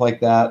and stuff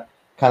like that,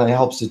 kind of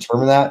helps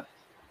determine that.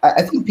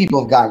 I think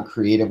people have gotten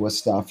creative with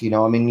stuff. You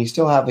know, I mean, you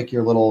still have like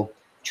your little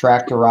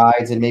tractor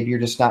rides, and maybe you're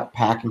just not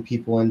packing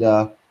people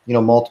into, you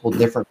know, multiple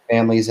different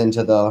families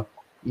into the,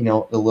 you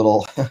know, the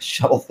little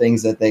shuttle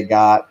things that they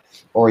got,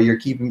 or you're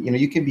keeping, you know,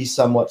 you can be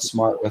somewhat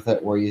smart with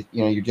it where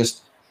you're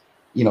just,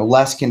 you know,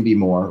 less can be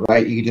more,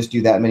 right? You can just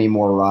do that many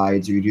more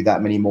rides, or you do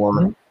that many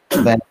more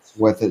events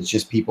with it. It's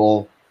just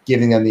people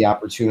giving them the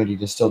opportunity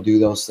to still do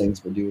those things,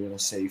 but do it in a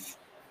safe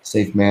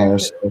manner.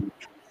 So,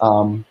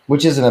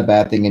 which isn't a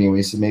bad thing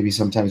anyway. So maybe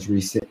sometimes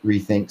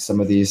rethink some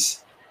of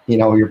these, you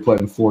know, you're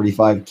putting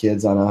 45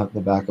 kids on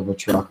the back of a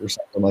truck or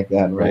something like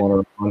that and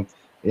rolling around.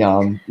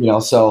 You know,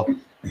 so,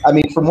 I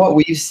mean, from what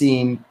we've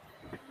seen,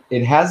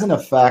 it has an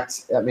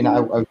effect. I mean,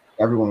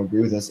 everyone would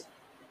agree with this.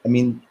 I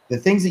mean, the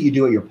things that you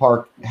do at your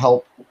park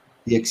help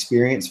the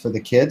experience for the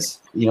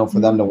kids, you know, for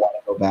them to want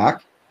to go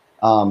back.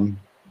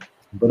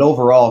 But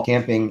overall,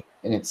 camping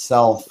in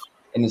itself,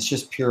 in its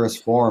just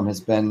purest form, has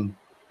been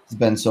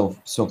so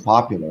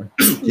popular.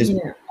 Just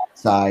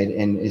outside,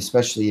 and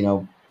especially, you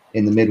know,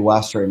 in the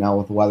Midwest right now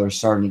with the weather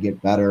starting to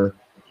get better,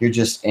 you're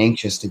just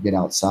anxious to get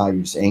outside.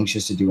 You're just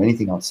anxious to do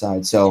anything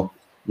outside. So,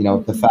 you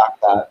know, the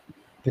fact that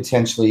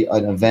potentially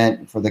an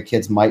event for the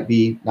kids might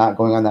be not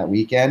going on that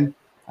weekend,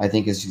 I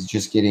think is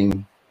just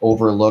getting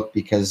overlooked,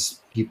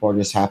 because people are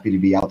just happy to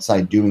be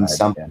outside doing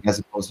something as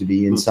opposed to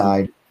be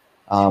inside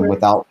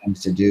without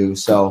things to do.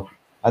 So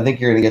I think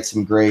you're going to get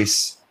some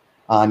grace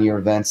on your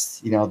events,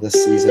 you know, this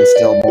season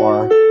still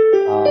more,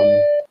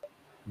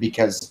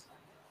 because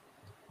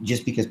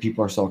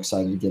people are so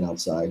excited to get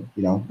outside,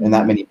 you know, and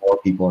that many more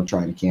people are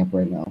trying to camp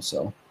right now.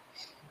 So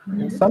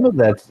some of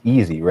that's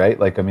easy, right?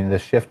 Like, I mean, the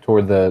shift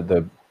toward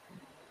the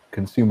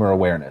consumer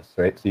awareness,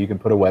 right? So you can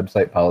put a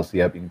website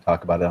policy up, you can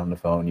talk about it on the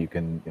phone, you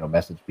can, you know,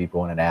 message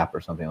people in an app or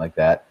something like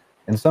that.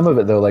 And some of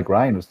it, though, like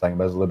Ryan was talking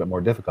about, is a little bit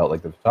more difficult,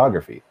 like the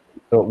photography.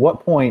 So at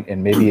what point,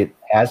 and maybe it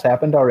has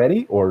happened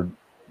already, or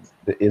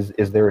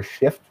is there a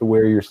shift to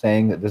where you're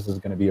saying that this is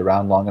going to be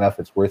around long enough,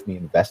 it's worth me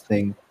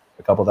investing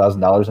a couple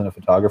 $1,000s in a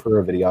photographer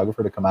or a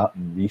videographer to come out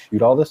and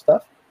reshoot all this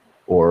stuff?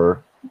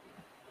 Or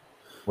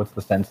what's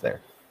the sense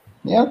there?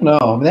 Yeah, no,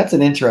 I mean, that's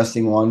an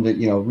interesting one, to,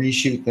 you know,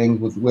 reshoot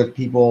things with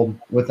people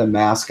with a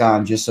mask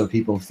on, just so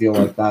people feel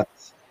like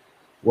that's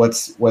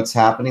what's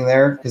happening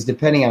there. Because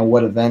depending on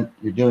what event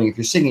you're doing, if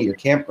you're sitting at your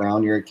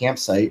campground, you're at a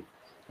campsite,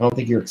 I don't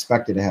think you're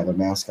expected to have a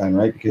mask on,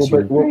 right? Because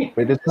but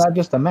it's not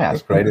just a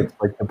mask, right? It's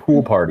like the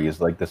pool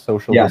parties, like the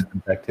social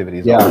distance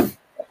activities. Yeah.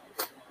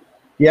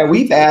 Yeah,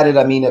 we've added,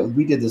 I mean,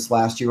 we did this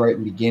last year right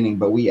in the beginning,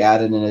 but we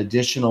added an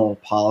additional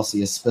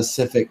policy, a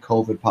specific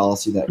COVID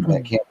policy that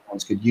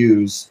campgrounds could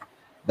use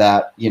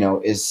that, you know,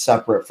 is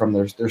separate from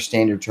their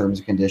standard terms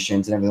and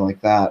conditions and everything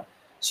like that.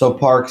 So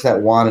parks that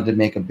wanted to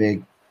make a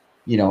big,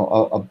 you know,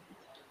 a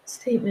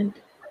statement.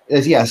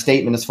 A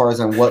statement as far as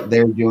on what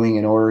they're doing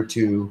in order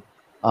to,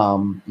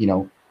 you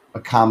know,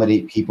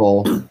 accommodate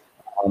people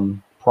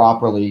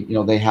properly. You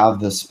know, they have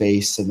the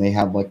space and they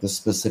have like the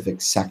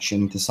specific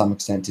section to some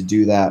extent to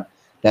do that.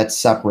 That's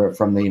separate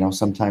from the, you know,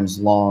 sometimes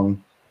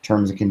long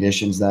terms and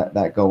conditions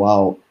that go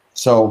out.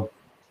 So,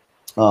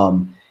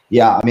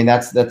 yeah, I mean,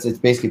 that's it's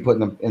basically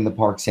putting in the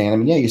park saying, I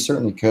mean, yeah, you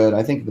certainly could.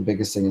 I think the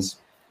biggest thing is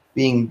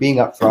being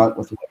upfront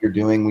with what you're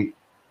doing. We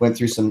went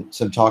through some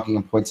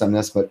talking points on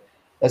this, but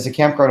as a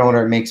campground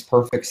owner, it makes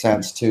perfect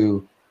sense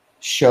to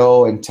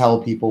show and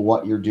tell people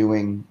what you're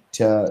doing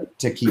to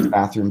keep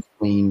bathrooms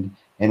cleaned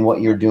and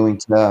what you're doing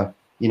to,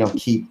 you know,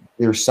 keep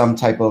there's some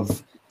type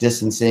of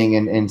distancing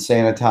and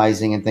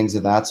sanitizing and things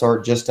of that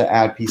sort, just to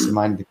add peace of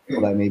mind to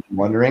people that may be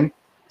wondering.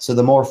 So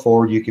the more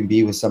forward you can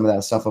be with some of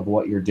that stuff of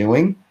what you're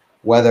doing,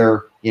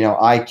 whether, you know,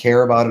 I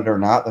care about it or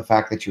not, the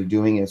fact that you're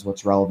doing it is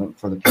what's relevant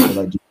for the people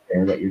that do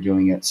care that you're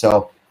doing it.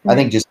 So I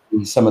think just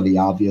some of the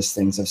obvious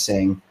things of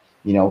saying,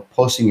 you know,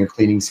 posting your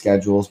cleaning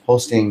schedules,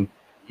 posting,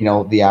 you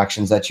know, the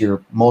actions that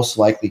you're most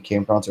likely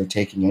campgrounds are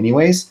taking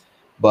anyways,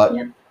 but,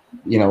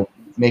 you know,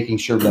 making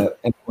sure that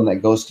anyone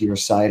that goes to your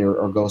site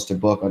or goes to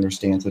book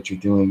understands what you're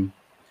doing,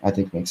 I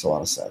think makes a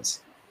lot of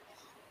sense.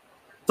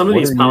 Some of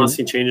these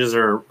policy changes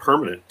are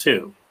permanent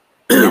too.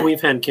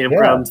 We've had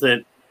campgrounds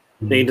that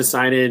they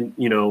decided,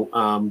 you know,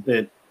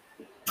 that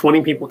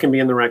 20 people can be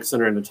in the rec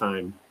center at a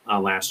time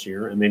last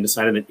year, and they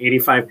decided that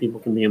 85 people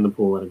can be in the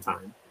pool at a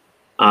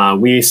time.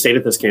 We stayed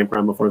at this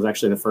campground before. It was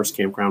actually the first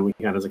campground we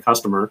had as a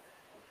customer,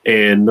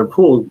 and their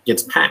pool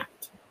gets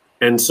packed.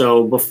 And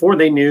so before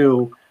they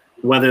knew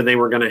whether they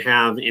were going to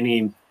have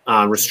any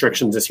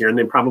restrictions this year, and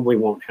they probably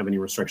won't have any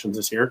restrictions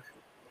this year,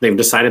 they've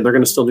decided they're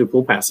going to still do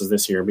pool passes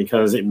this year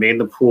because it made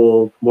the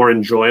pool more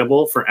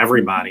enjoyable for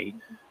everybody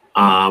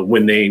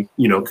when they,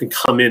 you know, could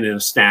come in a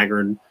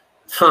staggered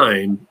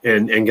time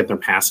and get their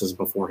passes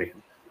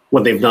beforehand.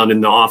 What they've done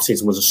in the off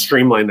season was to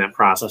streamline that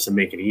process and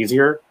make it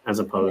easier, as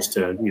opposed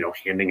to, you know,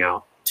 handing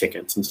out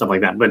tickets and stuff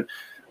like that. But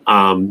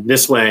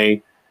this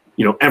way,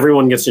 you know,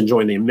 everyone gets to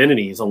enjoy the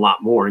amenities a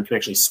lot more and can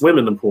actually swim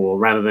in the pool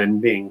rather than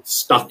being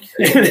stuck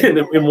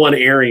in one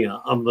area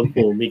of the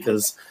pool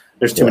because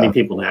there's too many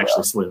people to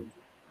actually swim.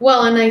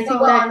 Well, and I think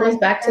that goes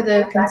back to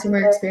the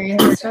consumer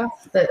experience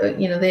stuff that,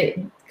 you know,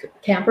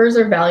 campers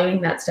are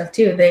valuing that stuff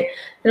too. They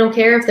don't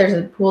care if there's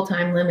a pool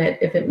time limit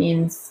if it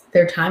means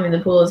their time in the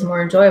pool is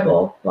more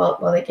enjoyable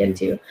while they get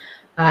to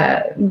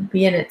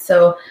be in it.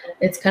 So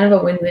it's kind of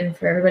a win-win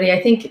for everybody.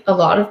 I think a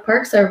lot of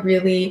parks are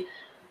really,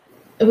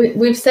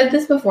 we've said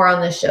this before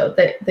on this show,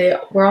 that they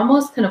were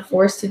almost kind of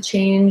forced to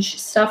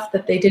change stuff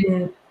that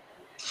didn't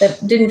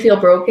feel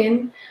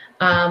broken,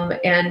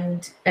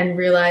 and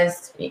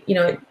realized, you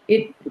know,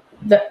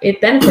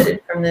 it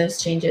benefited from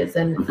those changes.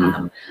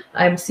 And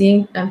I'm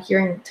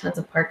hearing tons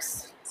of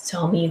parks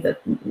tell me that,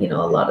 you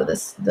know, a lot of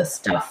the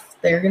stuff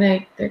they're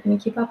gonna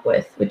keep up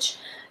with, which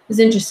is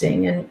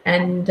interesting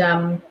and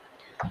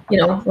you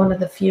know, one of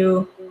the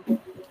few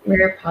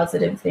rare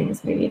positive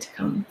things maybe to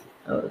come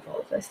out of all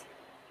of this.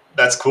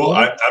 That's cool.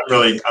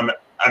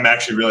 I'm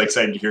actually really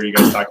excited to hear you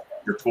guys talk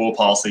about your pool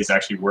policy is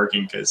actually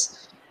working,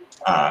 because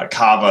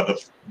Cava,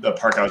 the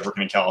park I was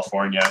working in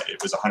California,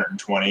 it was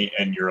 120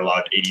 and you're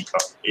allowed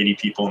 80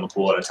 people in the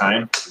pool at a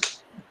time.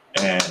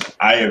 And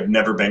I have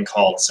never been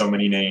called so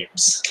many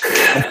names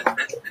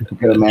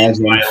in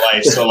my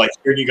life. So like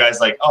hearing you guys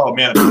like, oh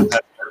man, the pool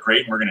passes are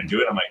great and we're gonna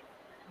do it. I'm like,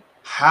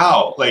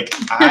 how? Like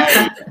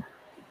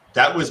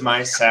that was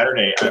my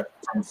Saturday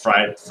from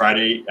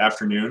Friday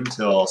afternoon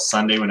till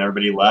Sunday when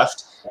everybody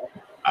left.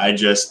 I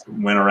just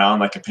went around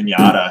like a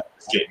piñata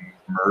getting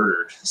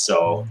murdered.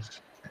 So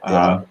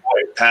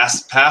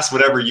pass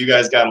whatever you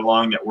guys got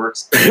along that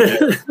works.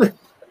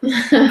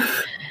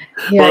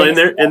 Well,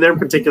 in their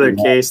particular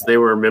case, they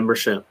were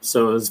membership,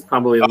 so it was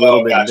probably a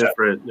little bit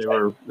different. They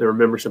were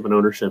membership and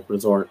ownership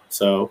resort,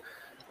 so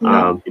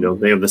you know,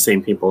 they have the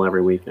same people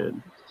every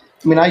weekend.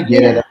 I mean, I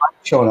get it. If I'm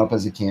showing up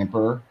as a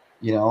camper,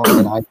 you know,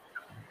 and I,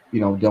 you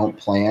know, don't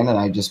plan, and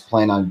I just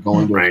plan on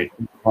going to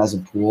has a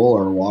pool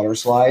or a water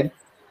slide.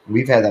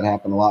 We've had that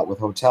happen a lot with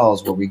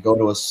hotels where we go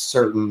to a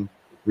certain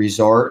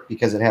resort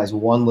because it has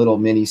one little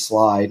mini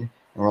slide, and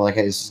we're like,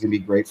 hey, this is gonna be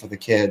great for the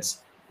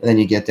kids. And then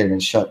you get there and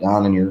it's shut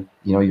down, and you're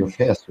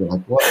pissed. You're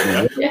like, what?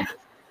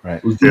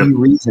 Right. Was the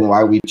reason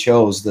why we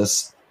chose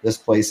this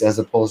place as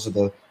opposed to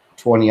the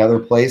 20 other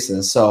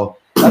places. So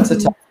that's a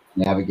tough to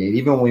navigate.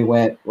 Even when we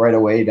went right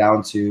away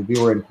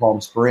we were in Palm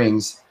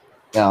Springs,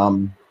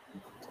 and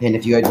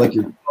if you had like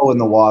your toe in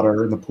the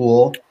water in the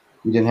pool,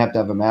 you didn't have to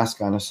have a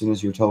mask on. As soon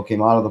as your toe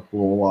came out of the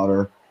pool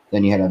water,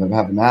 then you had to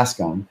have a mask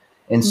on.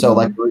 And so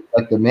like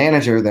the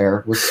manager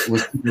there was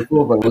super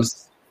cool, but it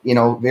was, you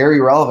know,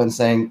 very relevant,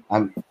 saying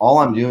all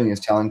I'm doing is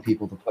telling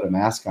people to put a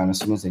mask on as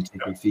soon as they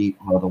take their feet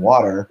out of the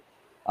water.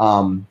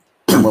 And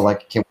and we're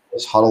like, can we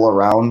just huddle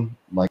around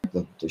like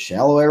the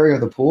shallow area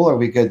of the pool? Are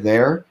we good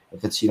there?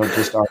 If it's,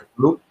 just our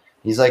group.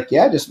 He's like,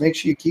 yeah, just make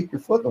sure you keep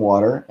your foot in the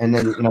water, and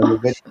then, you're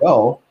good to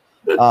go.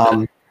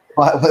 But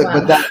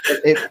that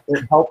it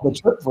helped the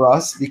trip for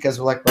us because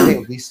we're like, well,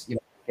 hey, at least,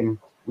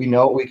 we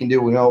know what we can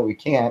do. We know what we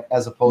can't,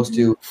 as opposed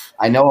to,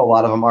 I know a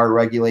lot of them are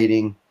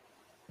regulating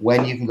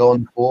when you can go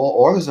in the pool,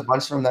 or there's a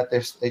bunch of them that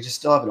they just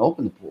still haven't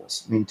opened the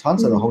pools. I mean,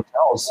 tons of the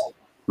hotels,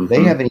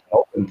 they haven't even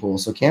opened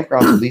pools. So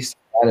campgrounds at least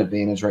have that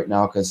advantage right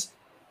now because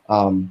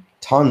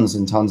tons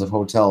and tons of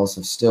hotels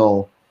have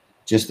still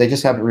they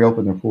just haven't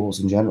reopened their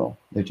pools in general.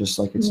 They're just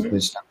like, it's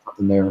not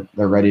something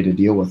they're ready to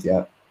deal with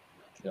yet.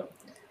 Yeah.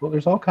 Well,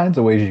 there's all kinds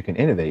of ways you can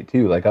innovate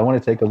too. Like, I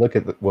want to take a look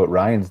at what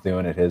Ryan's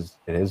doing at his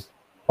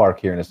park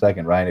here in a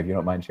second. Ryan, if you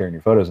don't mind sharing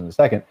your photos in a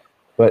second.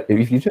 But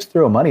if you just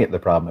throw money at the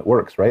problem, it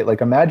works, right?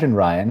 Like, imagine,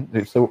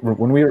 Ryan. So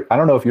when I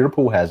don't know if your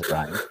pool has it,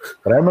 Ryan,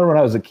 but I remember when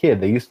I was a kid,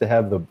 they used to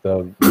have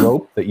the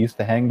rope that used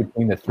to hang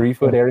between the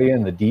 3-foot area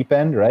and the deep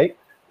end, right?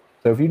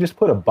 So if you just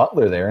put a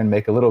butler there and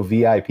make a little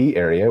VIP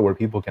area where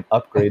people can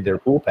upgrade their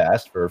pool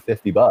pass for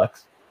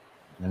 $50,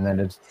 and then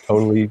it's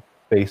totally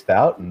spaced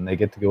out and they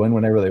get to go in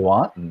whenever they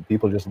want, and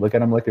people just look at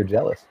them like they're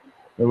jealous.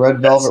 The red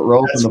velvet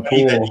rope in the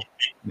pool.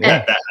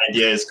 That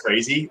idea is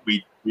crazy.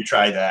 We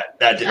tried that.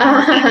 That didn't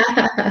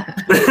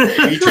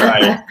work. We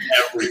tried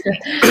everything.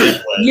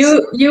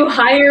 You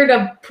hired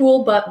a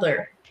pool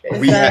butler.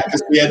 We had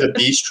the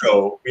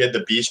bistro. We had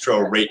the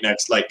bistro right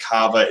next. Like,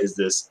 Cava is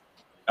this.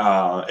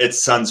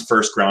 It's Sun's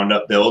first ground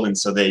up build, and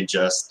so they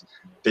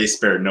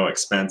spared no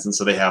expense, and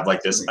so they have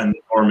like this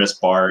enormous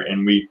bar,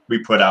 and we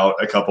put out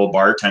a couple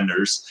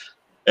bartenders.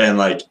 And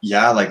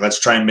let's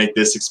try and make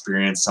this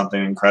experience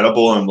something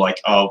incredible. And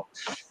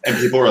and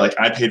people were like,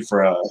 I paid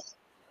for a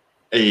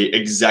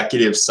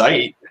executive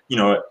site,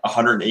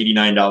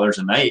 $189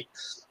 a night.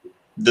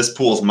 This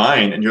pool's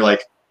mine. And you're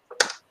like,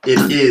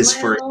 it is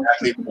for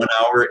exactly 1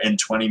 hour and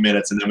 20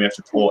 minutes. And then we have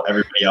to pull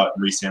everybody out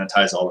and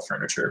re-sanitize all the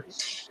furniture.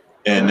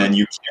 And then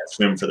you can't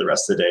swim for the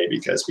rest of the day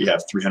because we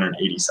have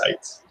 380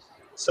 sites.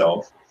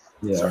 So,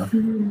 yeah.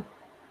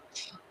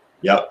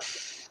 Yep.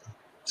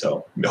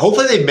 So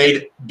hopefully they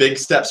made big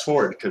steps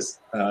forward because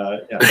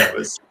that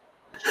was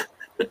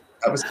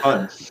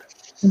fun.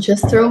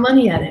 Just throw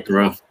money at it.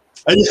 Rough.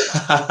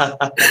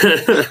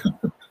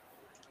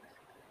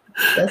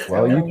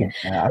 Well, you can.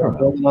 I don't know.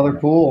 Build another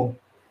pool.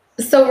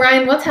 So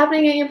Ryan, what's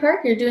happening at your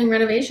park? You're doing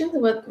renovations.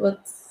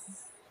 What's?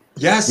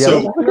 Yeah. Let's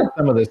look at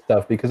some of this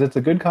stuff because it's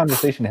a good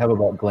conversation to have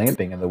about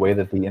glamping and the way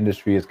that the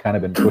industry has kind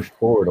of been pushed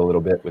forward a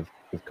little bit with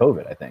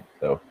COVID, I think.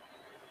 So,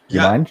 do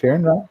you mind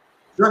sharing that?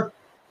 Sure.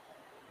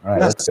 All right,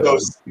 let's go.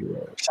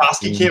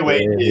 Petoskey KOA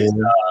is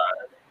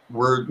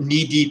we're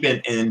knee deep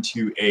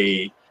into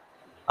a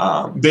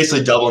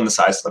basically doubling the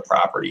size of the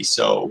property.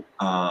 So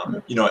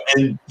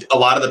and a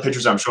lot of the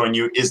pictures I'm showing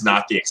you is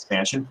not the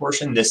expansion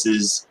portion. This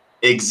is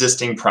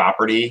existing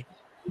property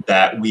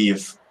that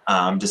we've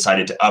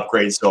decided to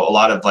upgrade. So a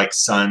lot of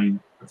Sun.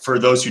 For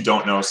those who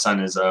don't know, Sun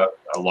is a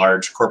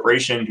large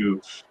corporation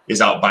who is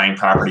out buying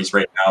properties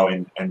right now,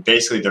 and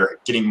basically they're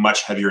getting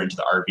much heavier into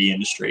the RV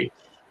industry.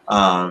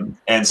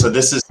 And so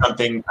this is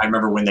something I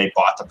remember when they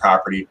bought the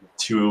property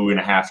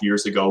 2.5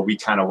 years ago, we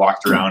kind of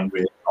walked around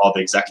with all the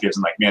executives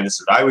and like, man,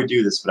 this is what I would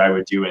do. This is what I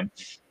would do. And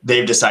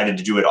they've decided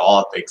to do it all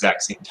at the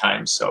exact same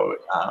time. So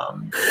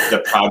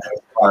the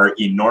projects are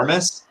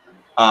enormous.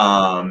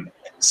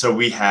 So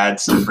we had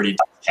some pretty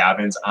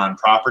cabins on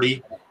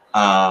property.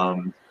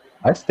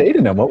 I stayed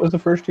in them. What was the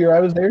first year I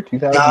was there?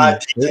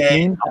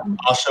 2013?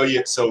 I'll show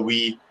you. So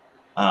we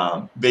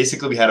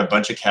basically we had a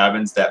bunch of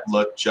cabins that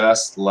looked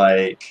just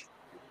like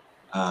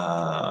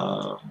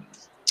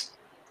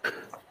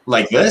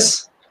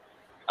this,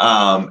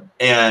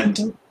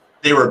 and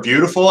they were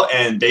beautiful.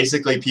 And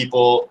basically,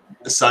 the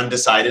Sun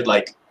decided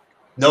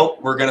nope,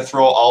 we're gonna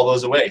throw all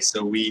those away.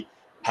 So we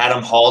had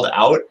them hauled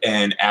out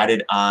and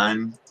added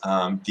on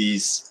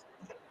these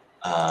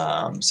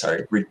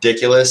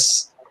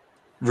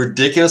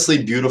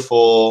ridiculously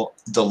beautiful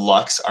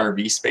deluxe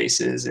RV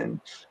spaces, and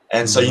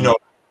so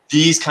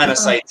these kind of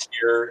sites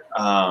here,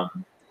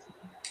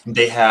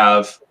 they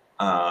have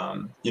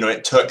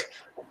it took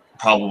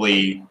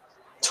probably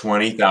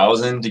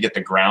 20,000 to get the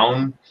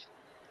ground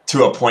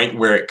to a point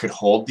where it could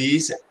hold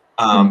these.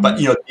 But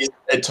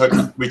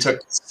we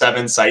took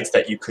 7 sites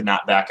that you could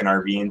not back an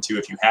RV into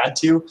if you had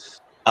to,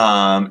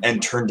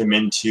 and turned them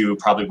into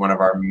probably one of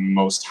our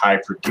most high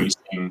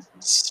producing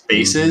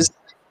spaces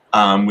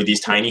with these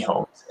tiny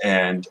homes.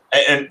 And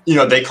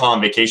they call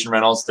them vacation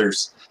rentals.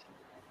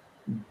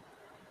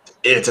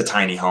 It's a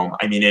tiny home.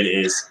 I mean, it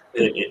is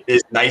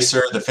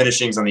nicer. The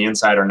finishings on the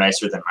inside are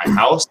nicer than my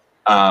house.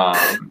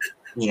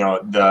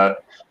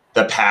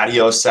 The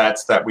patio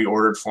sets that we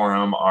ordered for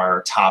them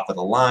are top of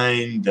the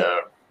line.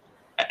 The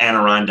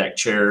Adirondack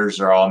chairs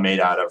are all made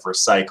out of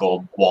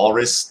recycled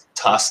walrus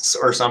tusks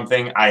or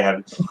something.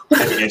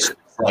 It's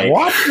like,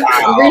 what?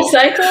 Wow.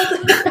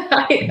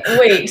 Recycled?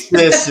 Wait.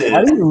 This is.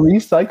 How do you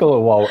recycle a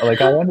wall? I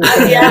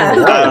understand.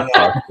 Yeah.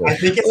 I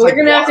think it's We're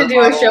gonna have to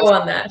do a show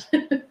on that.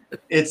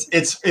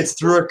 it's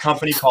through a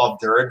company called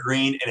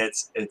DuraGreen, and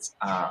it's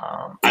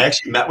I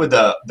actually met with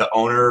the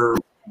owner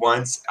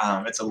once.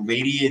 It's a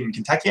lady in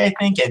Kentucky, I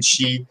think, and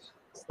she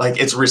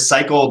it's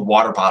recycled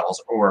water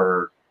bottles,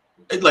 or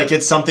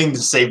it's something to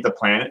save the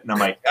planet. And I'm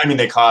like, I mean,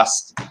 they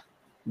cost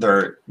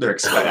they're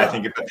expensive. I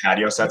think if the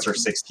patio sets are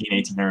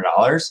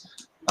 $1,800.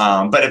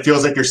 But it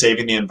feels like you're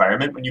saving the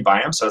environment when you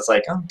buy them. So it's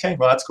like, okay,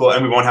 well, that's cool.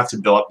 And we won't have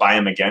to buy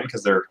them again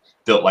because they're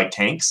built like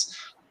tanks.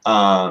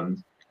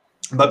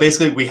 But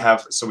basically we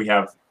have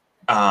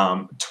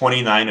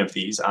 29 of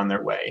these on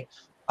their way.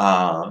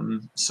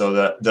 So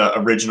the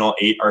original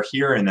 8 are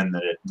here, and then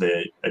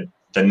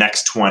the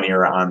next 20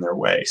 are on their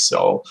way.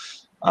 So,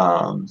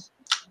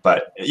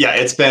 but yeah,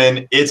 it's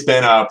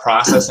been a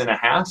process and a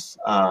half.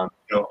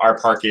 Our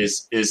park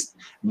is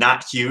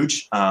not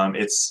huge.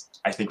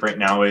 I think right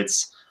now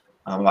it's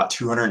about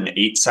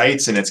 208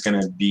 sites, and it's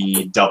going to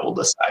be double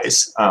the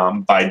size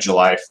by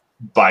July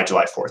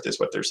 4th is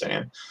what they're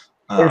saying.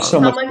 There's so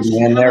much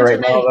demand there right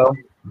now, though.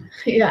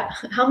 Yeah.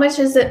 How much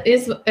is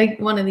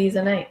one of these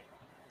a night?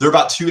 They're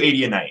about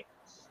 $280 a night.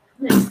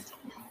 Nice.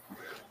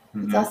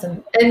 That's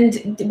awesome. And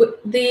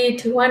the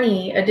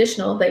 20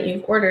 additional that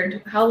you've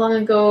ordered, how long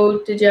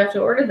ago did you have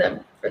to order them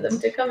for them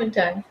to come in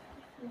time?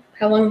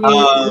 How long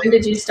when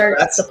did you start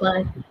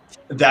supplying?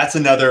 That's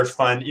another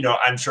fun,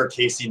 I'm sure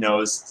Casey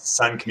knows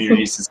Sun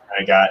Communities has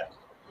kind of got,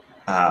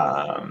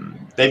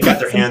 they've got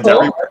their hands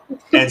everywhere.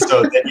 And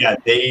so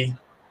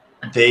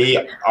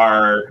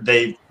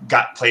they've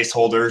got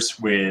placeholders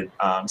with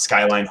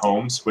Skyline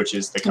Homes, which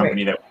is the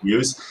company that we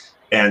use.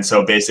 And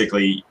so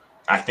basically,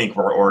 I think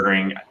we're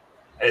ordering,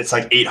 it's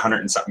like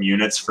 800 and something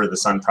units for the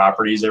Sun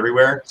properties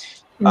everywhere.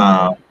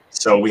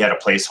 So we had a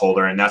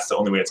placeholder, and that's the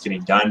only way it's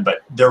getting done.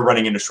 But they're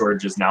running into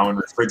shortages now in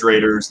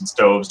refrigerators and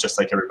stoves, just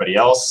like everybody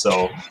else.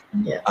 So,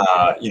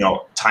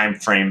 time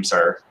frames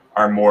are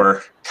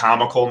more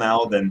comical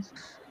now than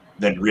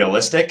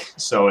realistic.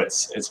 So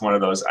it's one of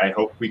those. I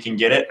hope we can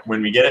get it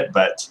when we get it,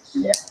 but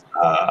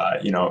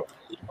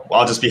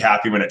I'll just be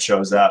happy when it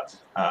shows up.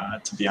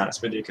 To be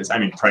honest with you, because I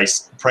mean,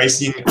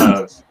 pricing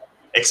of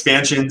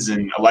expansions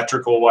and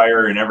electrical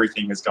wire and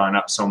everything has gone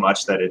up so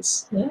much that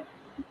it's.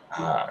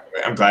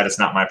 I'm glad it's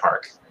not my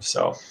park.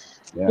 So.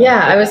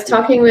 Yeah, I was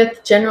talking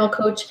with General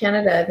Coach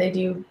Canada. They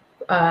do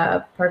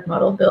park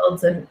model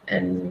builds,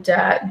 and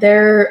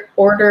their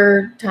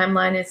order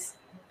timeline is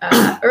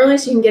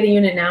earliest you can get a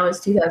unit now is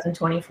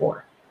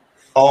 2024.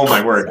 Oh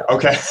my word!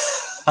 Okay.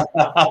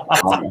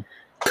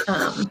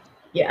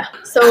 Yeah.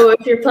 So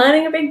if you're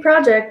planning a big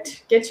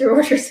project, get your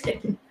orders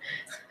in.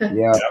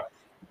 Yeah.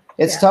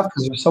 It's tough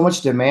because there's so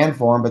much demand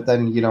for them, but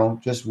then,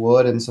 just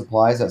wood and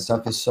supplies, that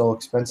stuff is so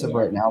expensive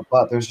right now,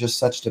 but there's just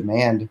such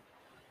demand.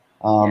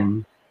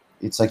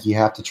 It's like you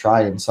have to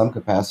try in some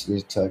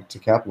capacity to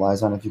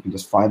capitalize on it if you can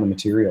just find the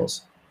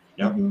materials.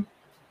 Yeah. Mm-hmm.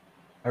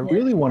 I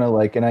really want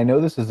to and I know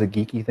this is a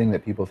geeky thing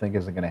that people think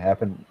isn't going to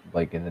happen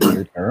in the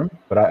near term,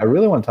 but I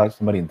really want to talk to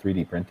somebody in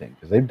 3D printing,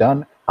 because they've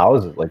done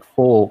houses,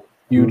 full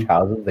huge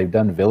houses. They've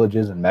done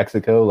villages in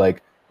Mexico.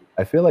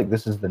 I feel like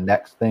this is the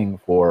next thing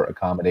for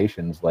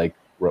accommodations, like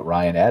what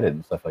Ryan added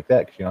and stuff like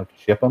that, because you don't have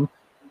to ship them.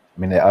 I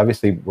mean,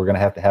 obviously we're going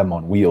to have them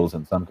on wheels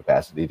in some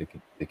capacity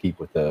to keep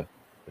with the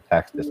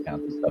tax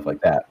discounts and stuff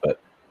like that. But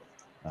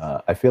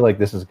I feel like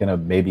this is going to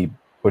maybe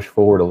push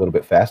forward a little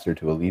bit faster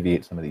to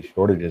alleviate some of these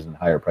shortages and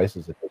higher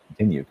prices if they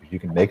continue, because you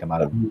can make them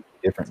out of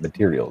different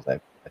materials,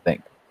 I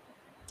think.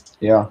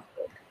 Yeah,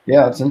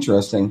 it's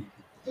interesting.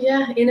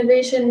 Yeah,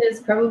 innovation is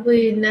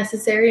probably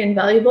necessary and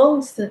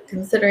valuable,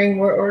 considering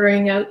we're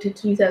ordering out to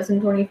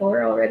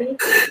 2024 already.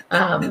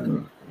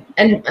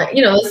 And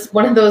it's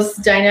one of those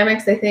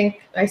dynamics I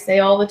think I say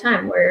all the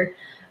time, where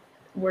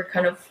we're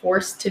kind of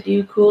forced to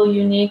do cool,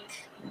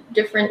 unique,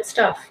 different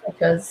stuff.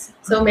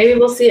 So maybe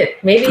we'll see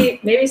it.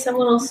 Maybe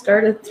someone will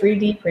start a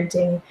 3D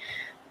printing.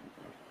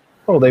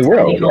 Oh, they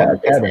will. Yeah, a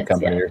cabinet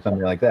company or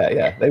something like that.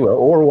 Yeah, they will.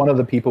 Or one of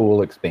the people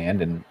will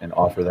expand and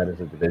offer that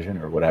as a division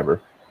or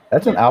whatever.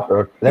 That's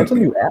that's a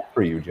new app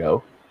for you,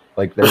 Joe.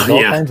 There's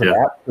all kinds of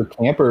apps for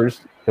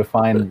campers to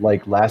find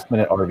last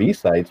minute RV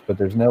sites, but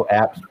there's no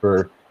apps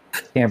for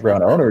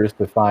campground owners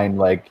to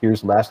find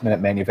here's last minute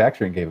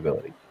manufacturing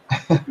capability.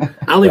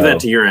 I'll leave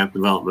that to your app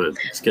development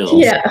skills.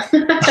 Yeah.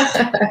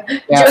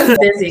 Joe's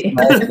busy.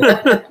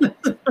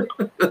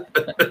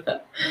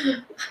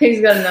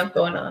 He's got enough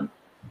going on.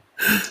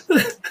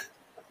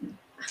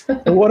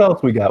 So what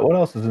else we got? What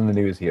else is in the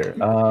news here?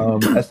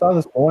 I saw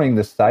this morning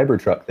this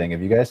Cybertruck thing.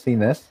 Have you guys seen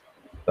this?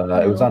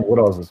 It was on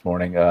Woodall's this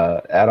morning.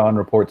 Add-on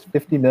reports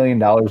 $50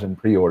 million in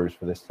pre-orders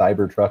for this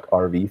Cybertruck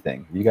RV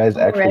thing. Have you guys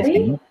actually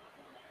seen it?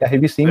 Yeah,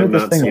 have you seen what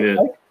this thing looks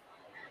like?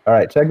 All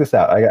right, check this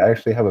out. I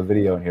actually have a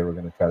video in here we're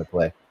going to try to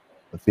play.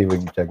 Let's see if we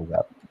can check this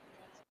out.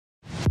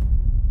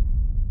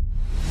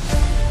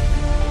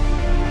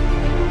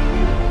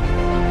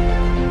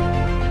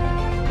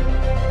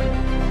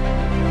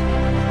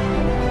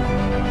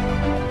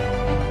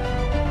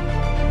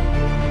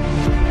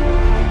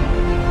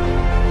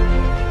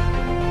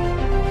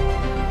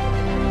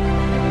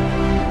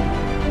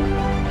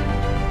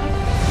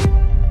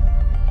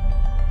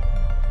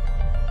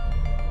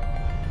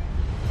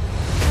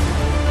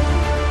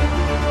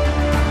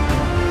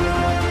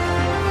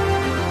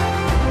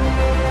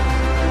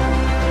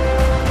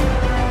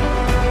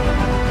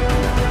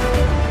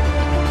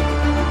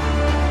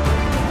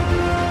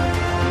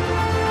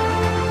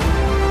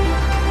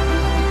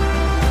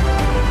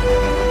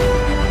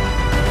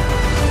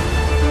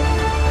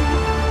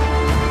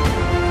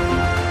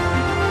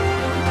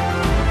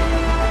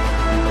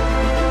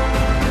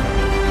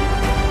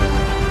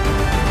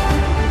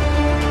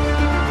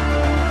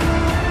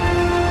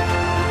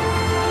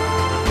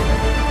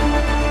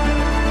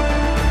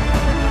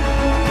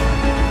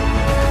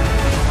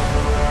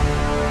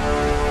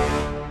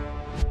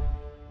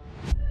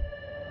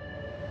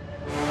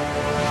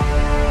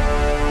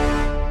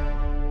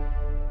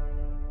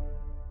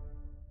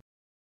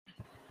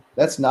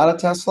 That's not a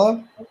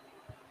Tesla?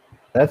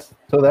 That's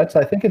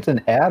I think it's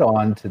an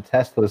add-on to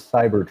Tesla's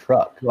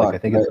Cybertruck. Like I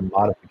think it's a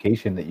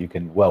modification that you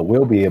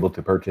will be able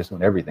to purchase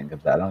when everything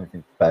comes out. I don't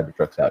think the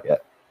Cybertruck's out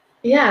yet.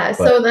 Yeah,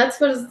 so that's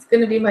what is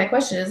going to be my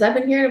question. Is I've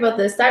been hearing about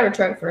this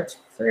Cybertruck for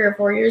 3 or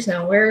 4 years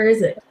now. Where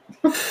is it?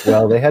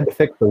 Well, they had to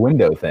fix the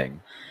window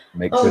thing.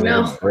 Make sure they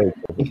didn't break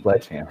with the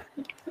sledgehammer.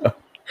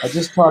 I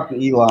just talked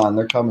to Elon.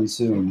 They're coming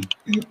soon.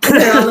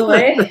 They're on the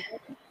way?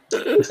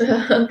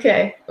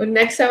 Okay. Well,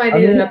 next time I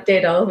need an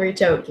update, I'll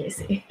reach out,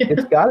 Casey.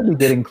 It's got to be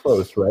getting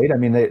close, right? I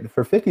mean,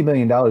 for $50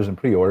 million in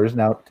pre-orders.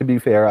 Now, to be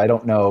fair, I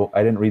don't know.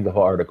 I didn't read the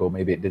whole article.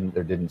 Maybe it didn't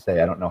or didn't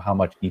say. I don't know how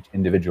much each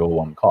individual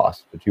one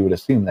costs, but you would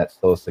assume that's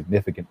still a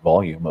significant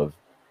volume of,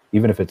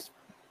 even if it's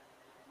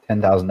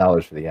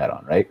 $10,000 for the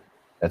add-on, right?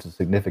 That's a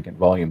significant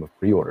volume of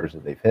pre-orders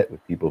that they've hit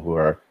with people who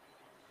are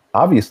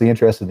obviously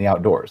interested in the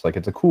outdoors. Like,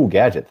 it's a cool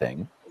gadget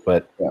thing,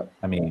 but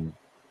I mean,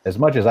 as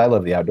much as I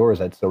love the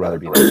outdoors, I'd still rather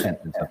be like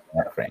tent than something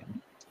that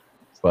frame.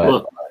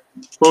 But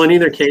well, in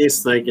either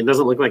case, like it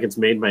doesn't look like it's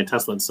made by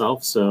Tesla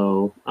itself.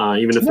 So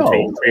even if they're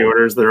taking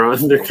pre-orders,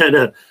 it's kind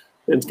of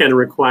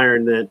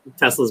required that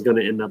Tesla's going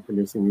to end up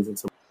producing these at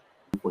some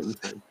point in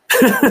time.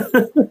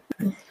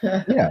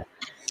 Yeah,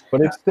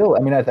 but it's still.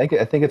 I mean, I think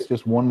it's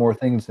just one more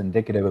thing that's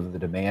indicative of the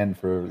demand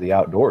for the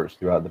outdoors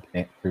through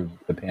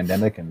the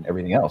pandemic and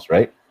everything else,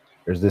 right?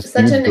 There's this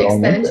such an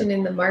expansion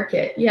in the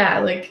market. Yeah,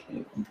 like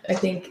I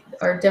think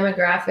our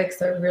demographics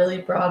are really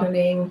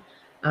broadening.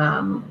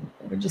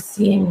 We're just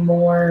seeing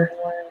more,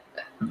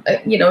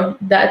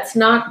 that's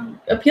not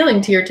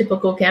appealing to your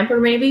typical camper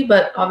maybe,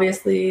 but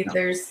obviously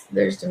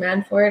there's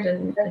demand for it.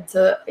 And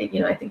so,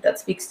 I think that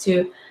speaks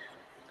to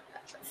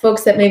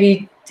folks that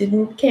maybe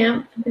didn't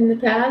camp in the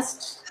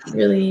past,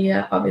 really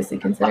obviously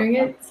considering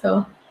it.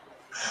 So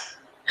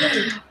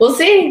we'll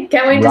see.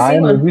 Can't wait to see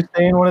one. Would you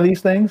stay in one of these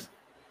things?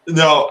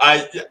 No,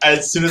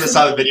 as soon as I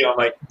saw the video, I'm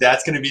like,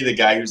 that's going to be the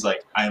guy who's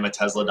like, I am a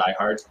Tesla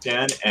diehard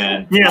fan,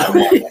 and I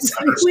want this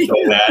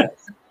so bad.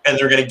 And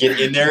they're going to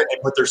get in there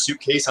and put their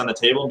suitcase on the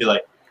table and be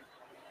like,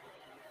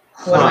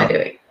 what am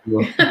I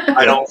doing?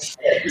 I don't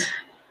fit.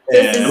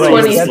 This is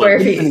 20 square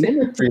feet.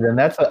 Then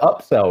that's an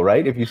upsell,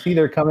 right? If you see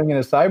they're coming in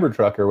a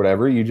Cybertruck or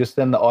whatever, you just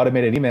send the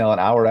automated email an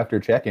hour after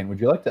check-in.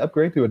 Would you like to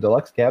upgrade to a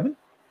deluxe cabin?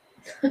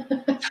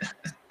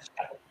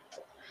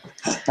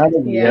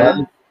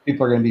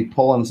 People are going to be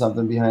pulling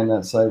something behind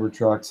that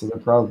Cybertruck, so they'll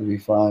probably be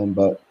fine.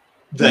 But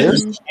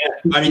the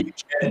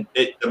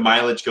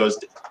mileage goes.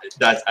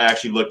 I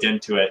actually looked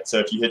into it. So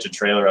if you hitch a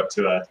trailer up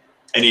to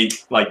any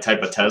like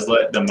type of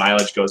Tesla, the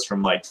mileage goes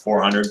from like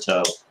 400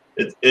 to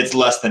it's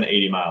less than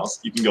 80 miles.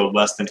 You can go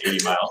less than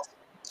 80 miles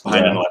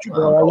behind an electric.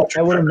 Well,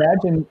 I would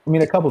imagine. I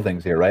mean, a couple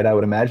things here, right? I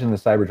would imagine the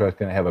Cybertruck's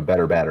going to have a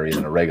better battery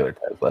than a regular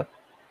Tesla.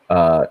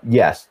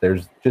 Yes,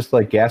 there's just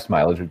like gas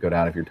mileage would go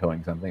down if you're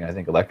towing something. I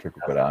think electric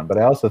would go down, but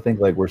I also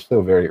think like we're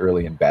still very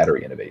early in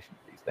battery innovation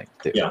for these things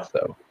too. Yeah.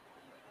 So,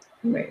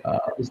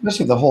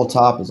 especially if the whole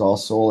top is all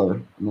solar.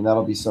 I mean,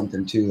 that'll be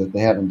something too that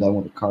they haven't done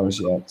with the cars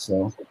yet.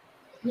 So.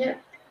 Yeah.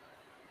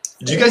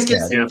 Did you guys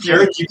get? You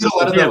get a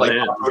lot of the like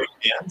off-roading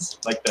vans,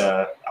 like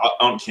the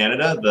out in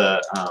Canada.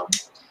 The what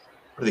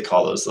do they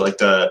call those? Like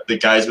the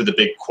guys with the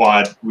big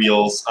quad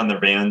wheels on the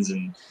vans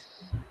and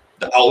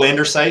the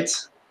Outlander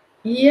sites.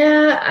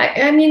 Yeah,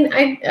 I mean,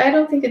 I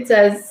don't think it's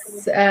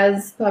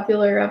as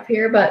popular up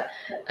here, but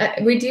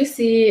we do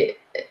see,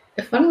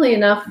 funnily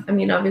enough, I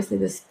mean, obviously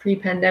this is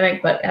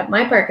pre-pandemic, but at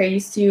my park, I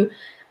used to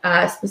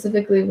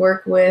specifically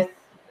work with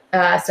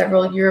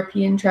several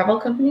European travel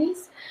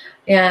companies,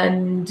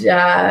 and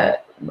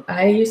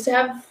I used to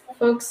have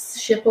folks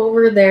ship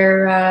over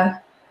their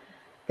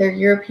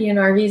European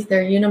RVs,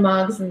 their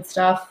Unimogs and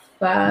stuff,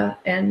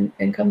 and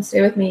come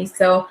stay with me.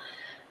 So,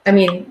 I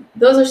mean,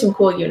 those are some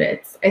cool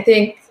units. I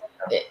think.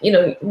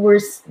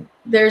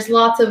 There's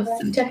lots of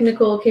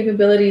technical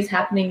capabilities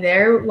happening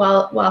there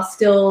while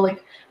still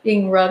like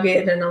being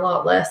rugged and a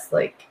lot less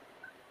like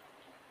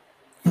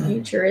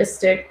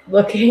futuristic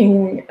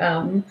looking.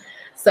 But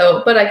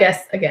I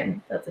guess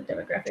again, that's a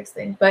demographics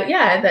thing. But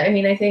yeah, I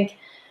mean, I think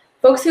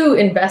folks who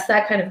invest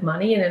that kind of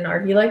money in an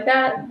RV like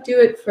that do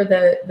it for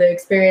the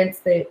experience.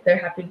 They're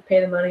happy to pay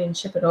the money and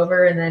ship it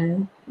over. And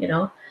then,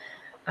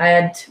 I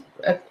had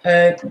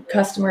a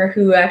customer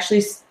who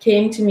actually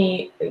came to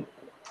me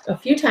a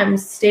few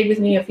times, stayed with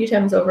me a few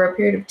times over a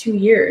period of 2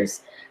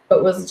 years,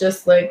 but was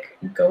just like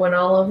going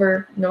all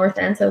over North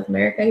and South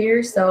America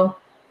here. So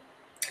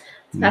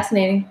it's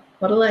fascinating.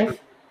 What a life.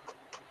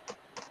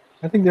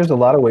 I think there's a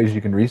lot of ways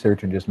you can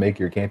research and just make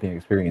your camping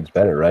experience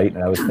better, right?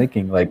 And I was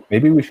thinking like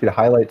maybe we should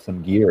highlight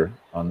some gear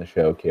on the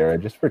show, Kara,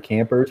 just for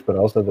campers, but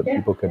also that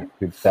people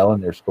could sell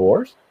in their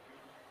stores.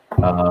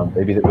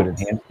 Maybe that would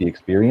enhance the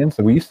experience.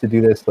 So we used to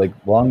do this like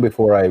long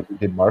before I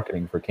did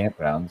marketing for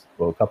campgrounds.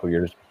 Well, a couple of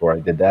years before I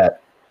did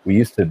that. We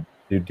used to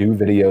do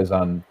videos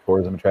on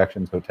tourism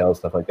attractions, hotels,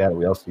 stuff like that.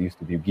 We also used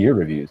to do gear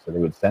reviews. So they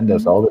would send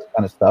us all this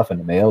kind of stuff in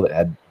the mail that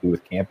had to do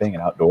with camping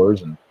and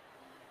outdoors. And,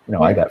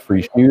 I got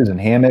free shoes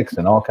and hammocks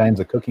and all kinds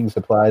of cooking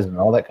supplies and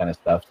all that kind of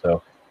stuff.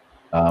 So,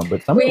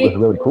 but some of it was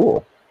really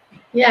cool.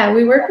 Yeah,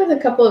 we work with a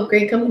couple of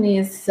great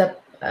companies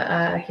up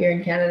here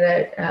in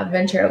Canada,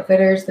 Venture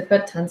Outfitters. They've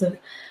got tons of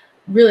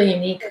really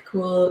unique,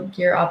 cool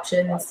gear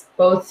options,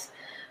 both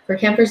for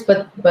campers,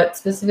 but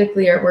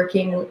specifically are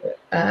working.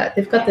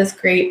 They've got this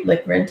great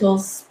like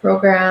rentals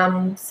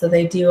program, so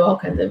they do all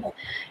kinds of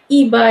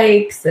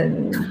e-bikes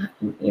and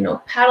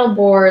paddle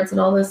boards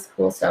and all this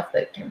cool stuff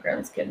that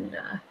campgrounds can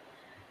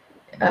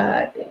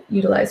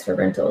utilize for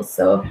rentals.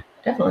 So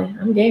definitely,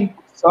 I'm game.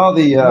 Saw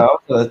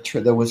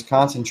the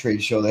Wisconsin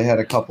trade show. They had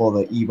a couple of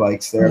the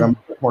e-bikes there. And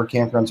more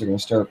campgrounds are going to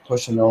start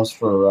pushing those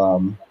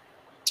for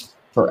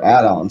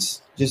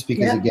add-ons, just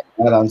because again,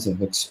 add-ons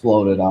have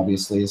exploded,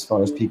 obviously, as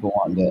far as people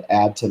wanting to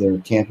add to their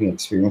camping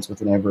experience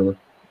with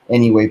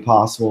any way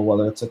possible,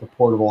 whether it's like a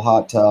portable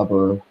hot tub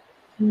or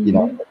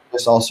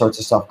just all sorts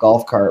of stuff,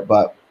 golf cart.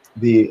 But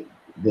the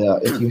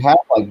if you have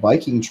like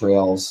biking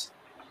trails,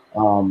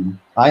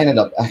 I ended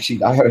up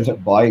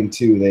buying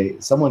two.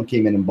 Someone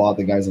came in and bought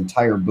the guy's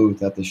entire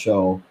booth at the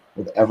show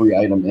with every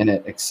item in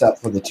it except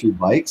for the two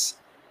bikes,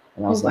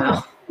 and I was like,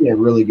 wow. Yeah,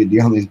 really good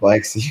deal on these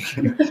bikes.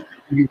 You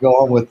can go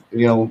on with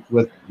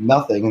with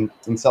nothing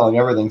and selling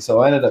everything. So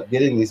I ended up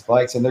getting these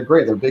bikes, and they're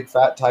great. They're big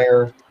fat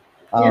tire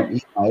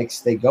e-bikes.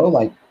 They go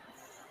like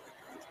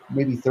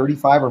maybe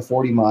 35 or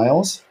 40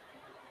 miles.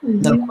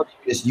 Mm-hmm. Then of course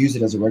you just use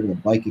it as a regular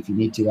bike if you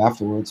need to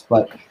afterwards.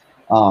 But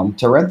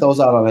to rent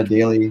those out on a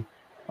daily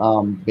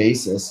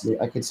basis,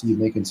 I could see you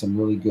making some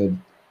really good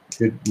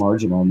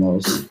margin on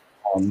those.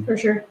 For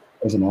sure.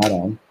 As an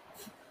add-on.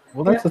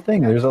 Well, that's the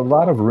thing. There's a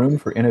lot of room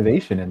for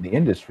innovation in the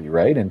industry,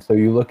 right? And so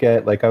you look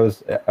at, like, I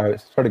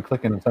started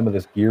clicking on some of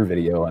this gear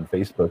video on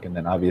Facebook, and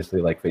then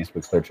obviously, like,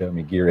 Facebook started showing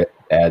me gear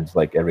ads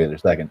like every other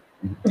second.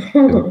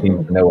 It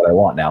seems to know what I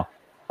want now.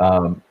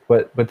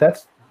 But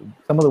that's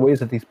some of the ways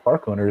that these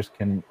park owners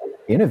can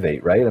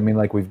innovate, right? I mean,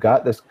 like, we've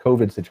got this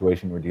COVID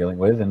situation we're dealing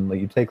with, and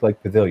you take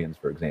like pavilions,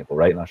 for example,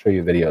 right? And I'll show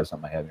you a video of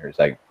something I have here in a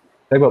second.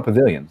 Talk about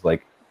pavilions.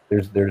 Like,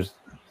 there's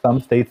some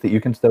states that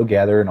you can still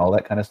gather and all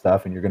that kind of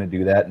stuff, and you're going to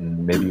do that,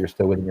 and maybe you're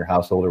still within your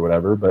household or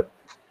whatever. But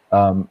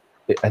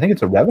I think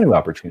it's a revenue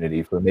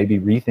opportunity for maybe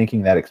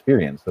rethinking that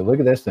experience. So look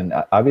at this, and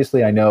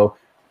obviously I know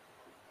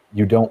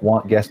you don't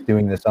want guests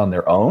doing this on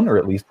their own, or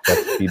at least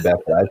that's the feedback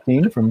that I've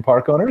seen from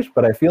park owners.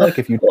 But I feel like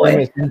if you turn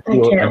this into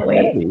a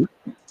activity,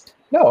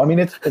 no, I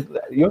mean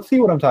you'll see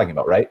what I'm talking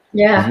about, right?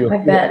 Yeah, I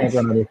bet.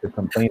 Campground owners to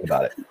complain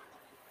about it,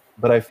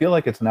 but I feel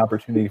like it's an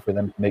opportunity for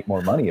them to make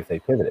more money if they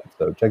pivot it.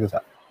 So check this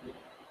out.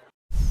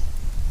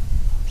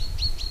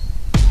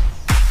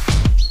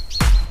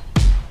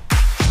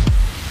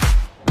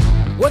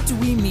 What do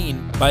we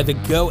mean by the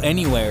Go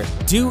Anywhere,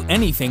 Do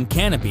Anything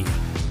canopy?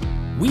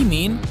 We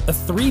mean a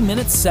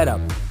 3-minute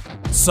setup.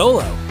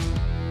 Solo.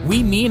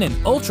 We mean an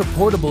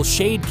ultra-portable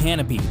shade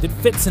canopy that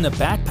fits in a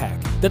backpack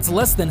that's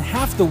less than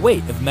half the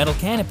weight of metal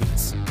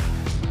canopies.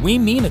 We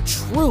mean a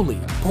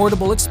truly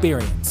portable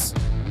experience.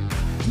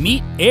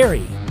 Meet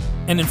Airy,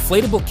 an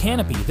inflatable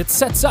canopy that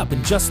sets up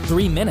in just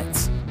 3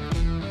 minutes.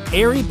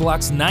 Airy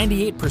blocks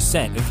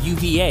 98% of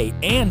UVA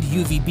and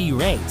UVB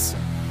rays,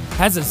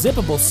 has a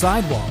zippable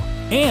sidewall,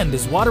 and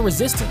is water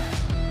resistant.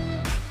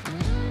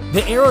 The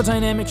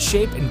aerodynamic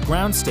shape and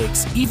ground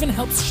stakes even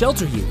helps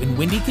shelter you in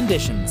windy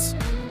conditions.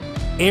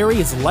 Airy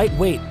is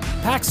lightweight,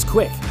 packs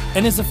quick,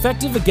 and is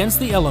effective against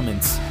the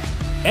elements.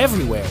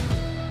 Everywhere.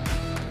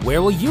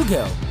 Where will you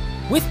go?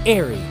 With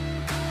Airy.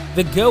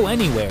 The Go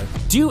Anywhere,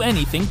 Do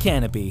Anything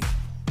canopy.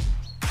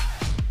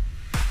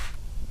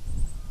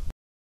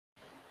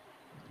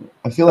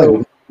 I feel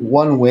like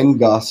one wind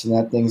gust and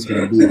that thing's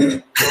going to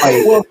be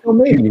well,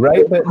 maybe,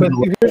 right? But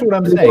here's what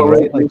I'm saying,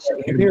 right? Like,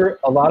 you hear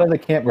a lot of the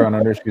campground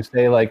owners who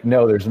say, like,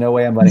 no, there's no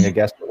way I'm letting a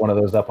guest put one of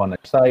those up on their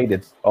site.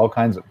 It's all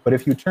kinds of. But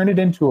if you turn it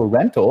into a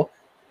rental,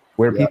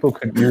 where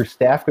your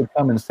staff could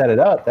come and set it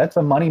up, that's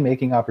a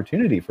money-making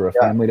opportunity for a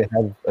family to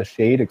have a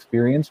shade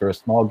experience or a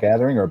small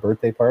gathering or a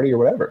birthday party or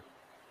whatever.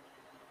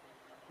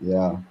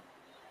 Yeah.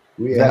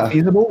 Is that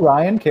feasible,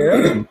 Ryan,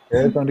 Kara?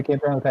 Kara's gone to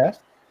campground in the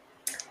past?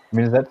 I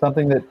mean, is that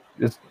something that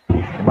is?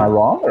 Am I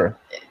wrong, or?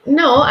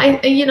 No, I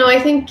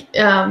think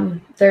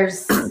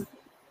there's.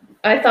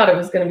 I thought it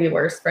was going to be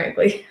worse,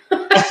 frankly.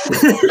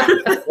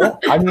 Well,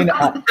 I mean,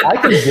 I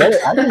can get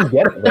it. I can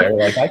get it there.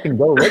 Like, I can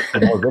go look for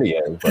more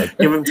videos. Like,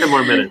 give him 10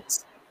 more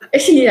minutes.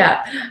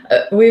 Yeah,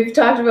 we've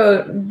talked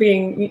about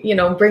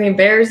bringing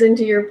bears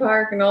into your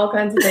park and all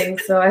kinds of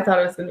things. So I thought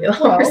it was going to be a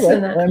lot worse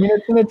than that. I mean,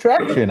 it's an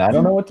attraction. I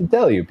don't know what to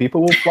tell you.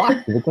 People will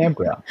flock to the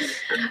campground.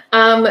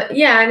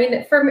 Yeah, I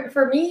mean,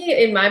 for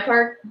me in my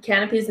park,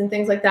 canopies and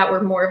things like that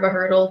were more of a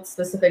hurdle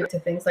specific to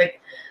things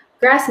like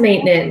grass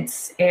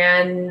maintenance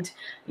and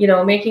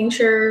making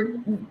sure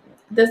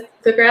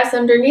the grass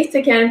underneath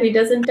the canopy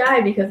doesn't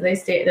die because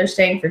they're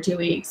staying for 2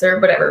 weeks or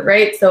whatever,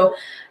 right? So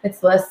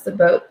it's less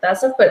about that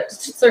stuff, but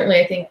certainly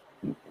I think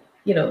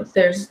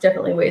there's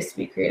definitely ways to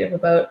be creative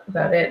about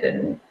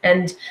it,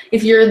 and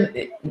if you're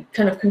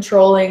kind of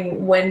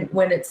controlling when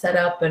it's set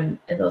up and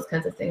those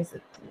kinds of things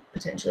that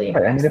potentially.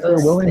 Right. I mean, if they're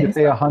willing to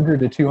pay $100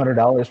 to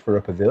 $200 for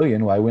a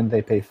pavilion, why wouldn't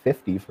they pay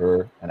 $50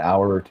 for an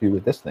hour or two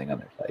with this thing on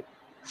their site?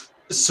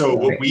 So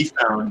what we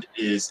found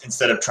is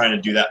instead of trying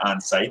to do that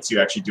on sites, you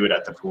actually do it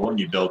at the pool and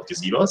you build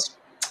gazebos.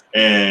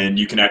 And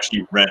you can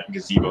actually rent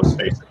gazebo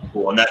space at the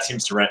pool. And that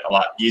seems to rent a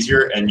lot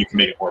easier, and you can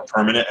make it more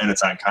permanent, and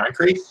it's on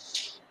concrete.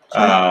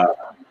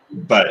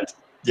 But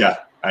yeah,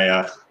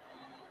 I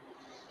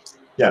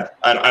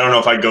don't know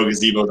if I'd go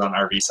gazebos on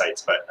RV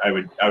sites, but I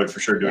would for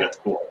sure do it at the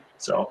pool.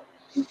 So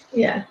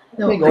yeah,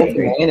 no, Big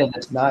open land and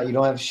it's not, you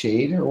don't have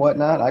shade or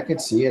whatnot. I could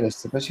see it,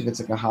 especially if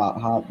it's like a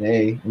hot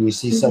day and you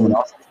see someone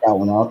else that's got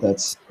one out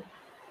that's,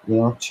 you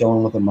know,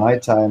 chilling with a Mai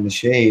Tai in the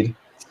shade.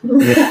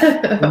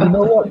 Yeah. You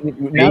know what?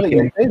 Now that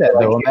you say that,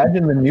 though,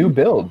 imagine the new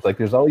builds. Like,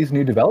 there's all these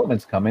new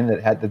developments coming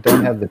that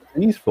don't have the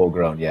trees full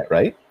grown yet,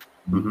 right?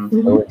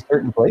 Mm-hmm. So in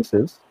certain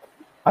places,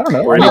 I don't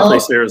know. Or any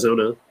place in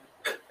Arizona.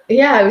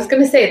 Yeah, I was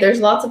gonna say there's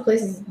lots of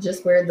places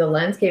just where the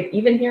landscape,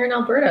 even here in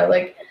Alberta,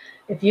 like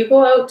if you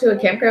go out to a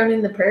campground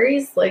in the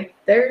prairies, like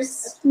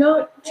there's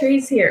no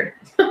trees here.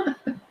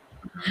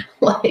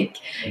 Like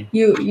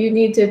you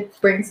need to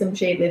bring some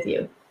shade with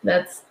you.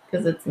 That's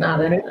because it's not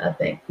a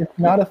thing. It's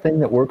not a thing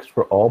that works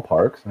for all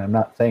parks, and I'm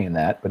not saying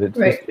that, but it's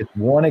Right. just, it's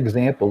one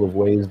example of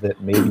ways that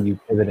maybe you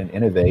pivot and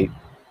innovate,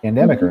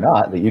 pandemic or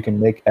not, that you can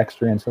make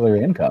extra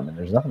ancillary income, and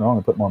there's nothing wrong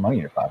with putting more money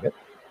in your pocket,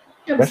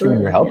 especially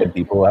when you're helping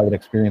people have an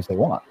experience they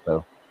want.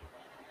 So,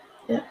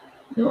 yeah,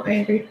 no, I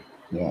agree.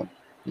 Yeah,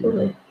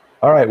 Totally.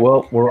 all right,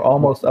 well, we're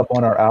almost up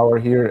on our hour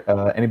here.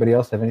 Anybody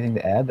else have anything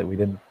to add that we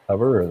didn't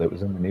cover or that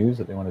was in the news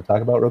that they want to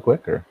talk about real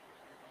quick? Or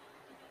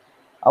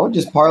I would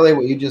just parlay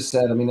what you just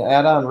said. I mean,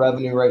 add-on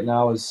revenue right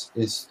now is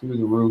through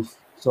the roof.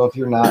 So if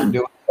you're not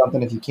doing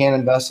something, if you can't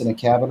invest in a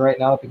cabin right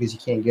now because you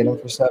can't get them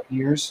for 7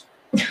 years,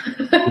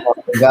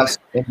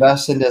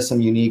 invest into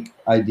some unique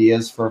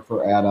ideas for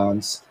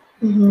add-ons.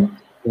 Mm-hmm.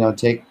 You know,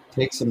 take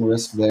some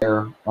risk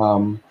there.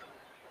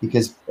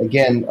 Because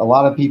again, a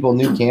lot of people,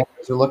 new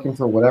campers, are looking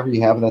for whatever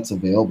you have that's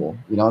available.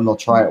 You know, and they'll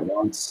try it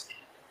once.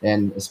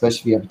 And especially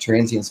if you have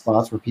transient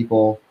spots where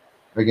people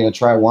are going to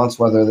try once,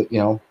 whether you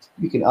know,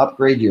 you can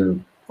upgrade your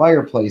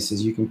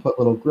fireplaces, you can put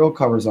little grill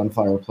covers on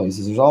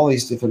fireplaces. There's all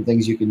these different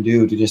things you can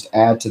do to just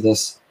add to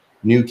this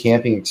new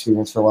camping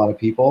experience for a lot of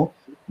people.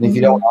 And if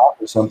you don't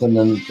offer something,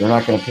 then they're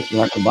not going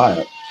to buy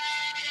it.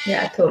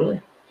 Yeah, totally.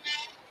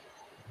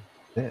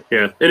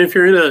 Yeah, and if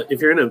you're in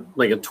a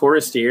like a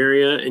touristy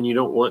area and you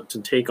don't want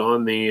to take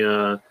on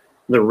the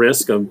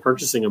risk of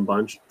purchasing a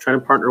bunch, try to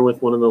partner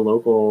with one of the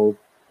local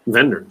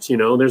vendors. You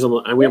know,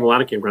 we have a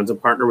lot of campgrounds that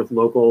partner with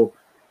local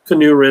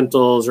canoe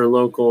rentals or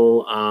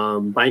local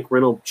bike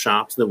rental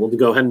shops that will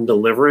go ahead and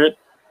deliver it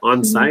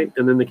on site,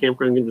 and then the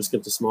campground can just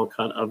get a small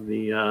cut of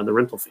the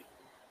rental fee.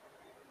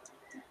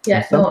 Yeah,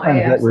 and sometimes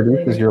that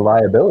reduces your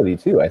liability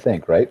too, I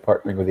think, right?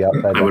 Partnering with the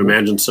outside. I would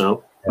imagine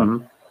so. Yeah.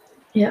 Mm-hmm.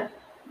 Yeah.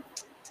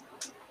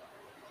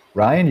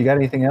 Ryan, you got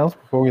anything else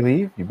before we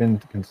leave? You've been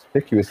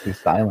conspicuously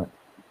silent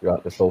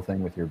throughout this whole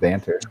thing with your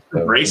banter. So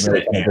embracing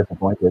it, man.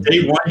 Disappointed.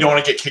 Day one, you don't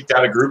want to get kicked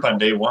out of group on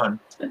day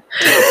one.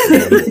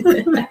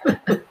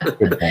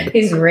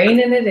 He's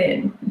reining it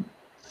in.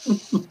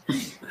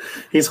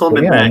 He's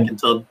holding it back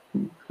until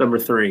number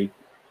 3.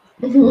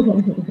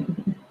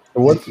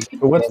 So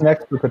what's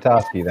next for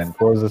Petoskey then?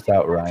 Close this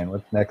out, Ryan.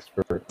 What's next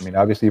for? I mean,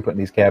 obviously you're putting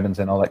these cabins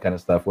and all that kind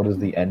of stuff. What is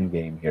the end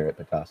game here at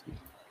Petoskey?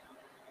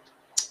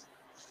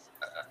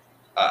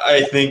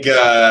 I think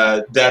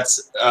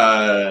that's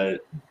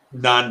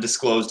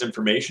non-disclosed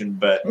information,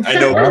 but I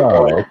know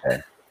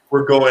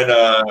we're going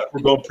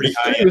pretty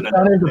high. It's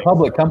not a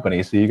public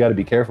company, so you got to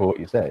be careful what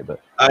you say. But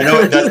I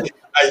know it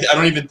I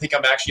don't even think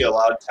I'm actually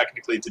allowed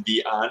technically to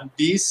be on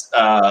these.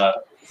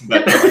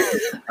 But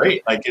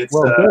great, like it's.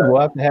 Well, good.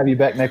 We'll have to have you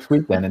back next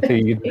week then until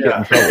you get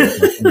in trouble.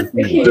 Just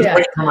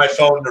wait for my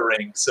phone to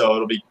ring, so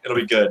it'll be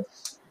good.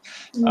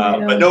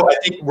 But no, I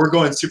think we're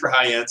going super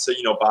high end. So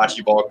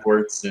bocce ball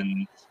courts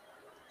and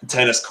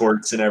tennis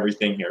courts and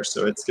everything here.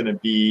 So it's gonna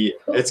be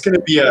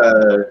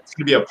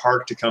a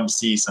park to come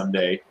see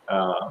someday.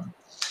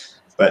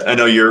 But I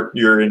know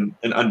you're in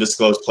an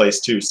undisclosed place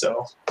too,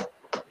 so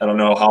I don't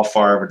know how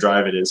far of a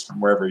drive it is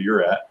from wherever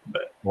you're at.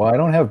 But well, I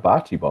don't have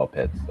bocce ball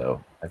pits,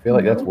 so I feel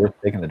like that's worth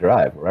taking the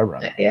drive wherever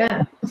I'm.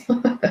 Yeah.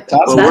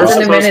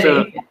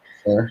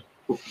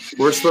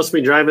 We're supposed to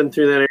be driving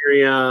through that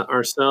area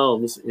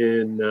ourselves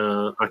in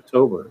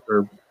October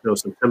or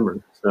September.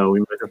 So we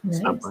might have to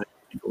stop by and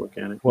take a look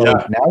at it.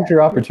 Well, now's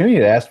your opportunity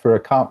to ask for a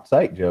comp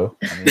site, Joe.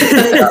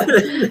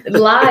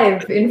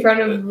 Live in front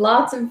of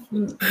lots of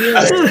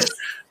viewers.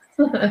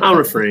 I'll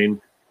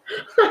refrain.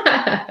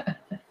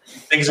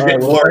 Things are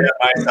getting blurry on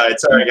my side.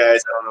 Sorry,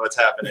 guys. I don't know what's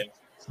happening.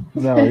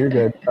 No, you're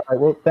good. All right,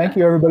 well, thank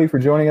you, everybody, for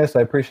joining us.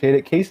 I appreciate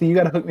it. Casey, you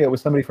got to hook me up with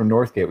somebody from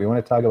Northgate. We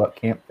want to talk about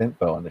Camp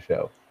Finfo on the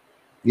show.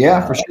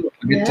 Yeah, for sure.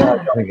 I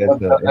think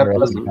that's an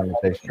interesting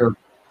conversation. Sure.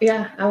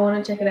 Yeah, I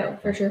want to check it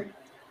out for sure.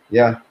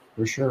 Yeah,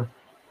 for sure.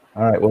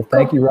 All right. Well,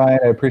 thank you, Ryan.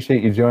 I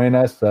appreciate you joining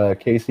us.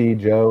 Casey,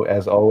 Joe,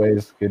 as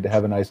always, good to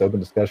have a nice open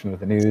discussion with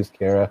the news.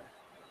 Kara,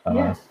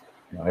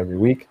 every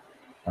week.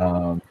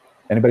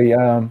 Anybody?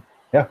 Well,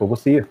 we'll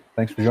see you.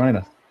 Thanks for joining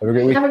us. Have a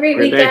great week. Have a great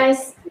week,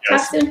 guys.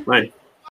 Talk soon. Bye.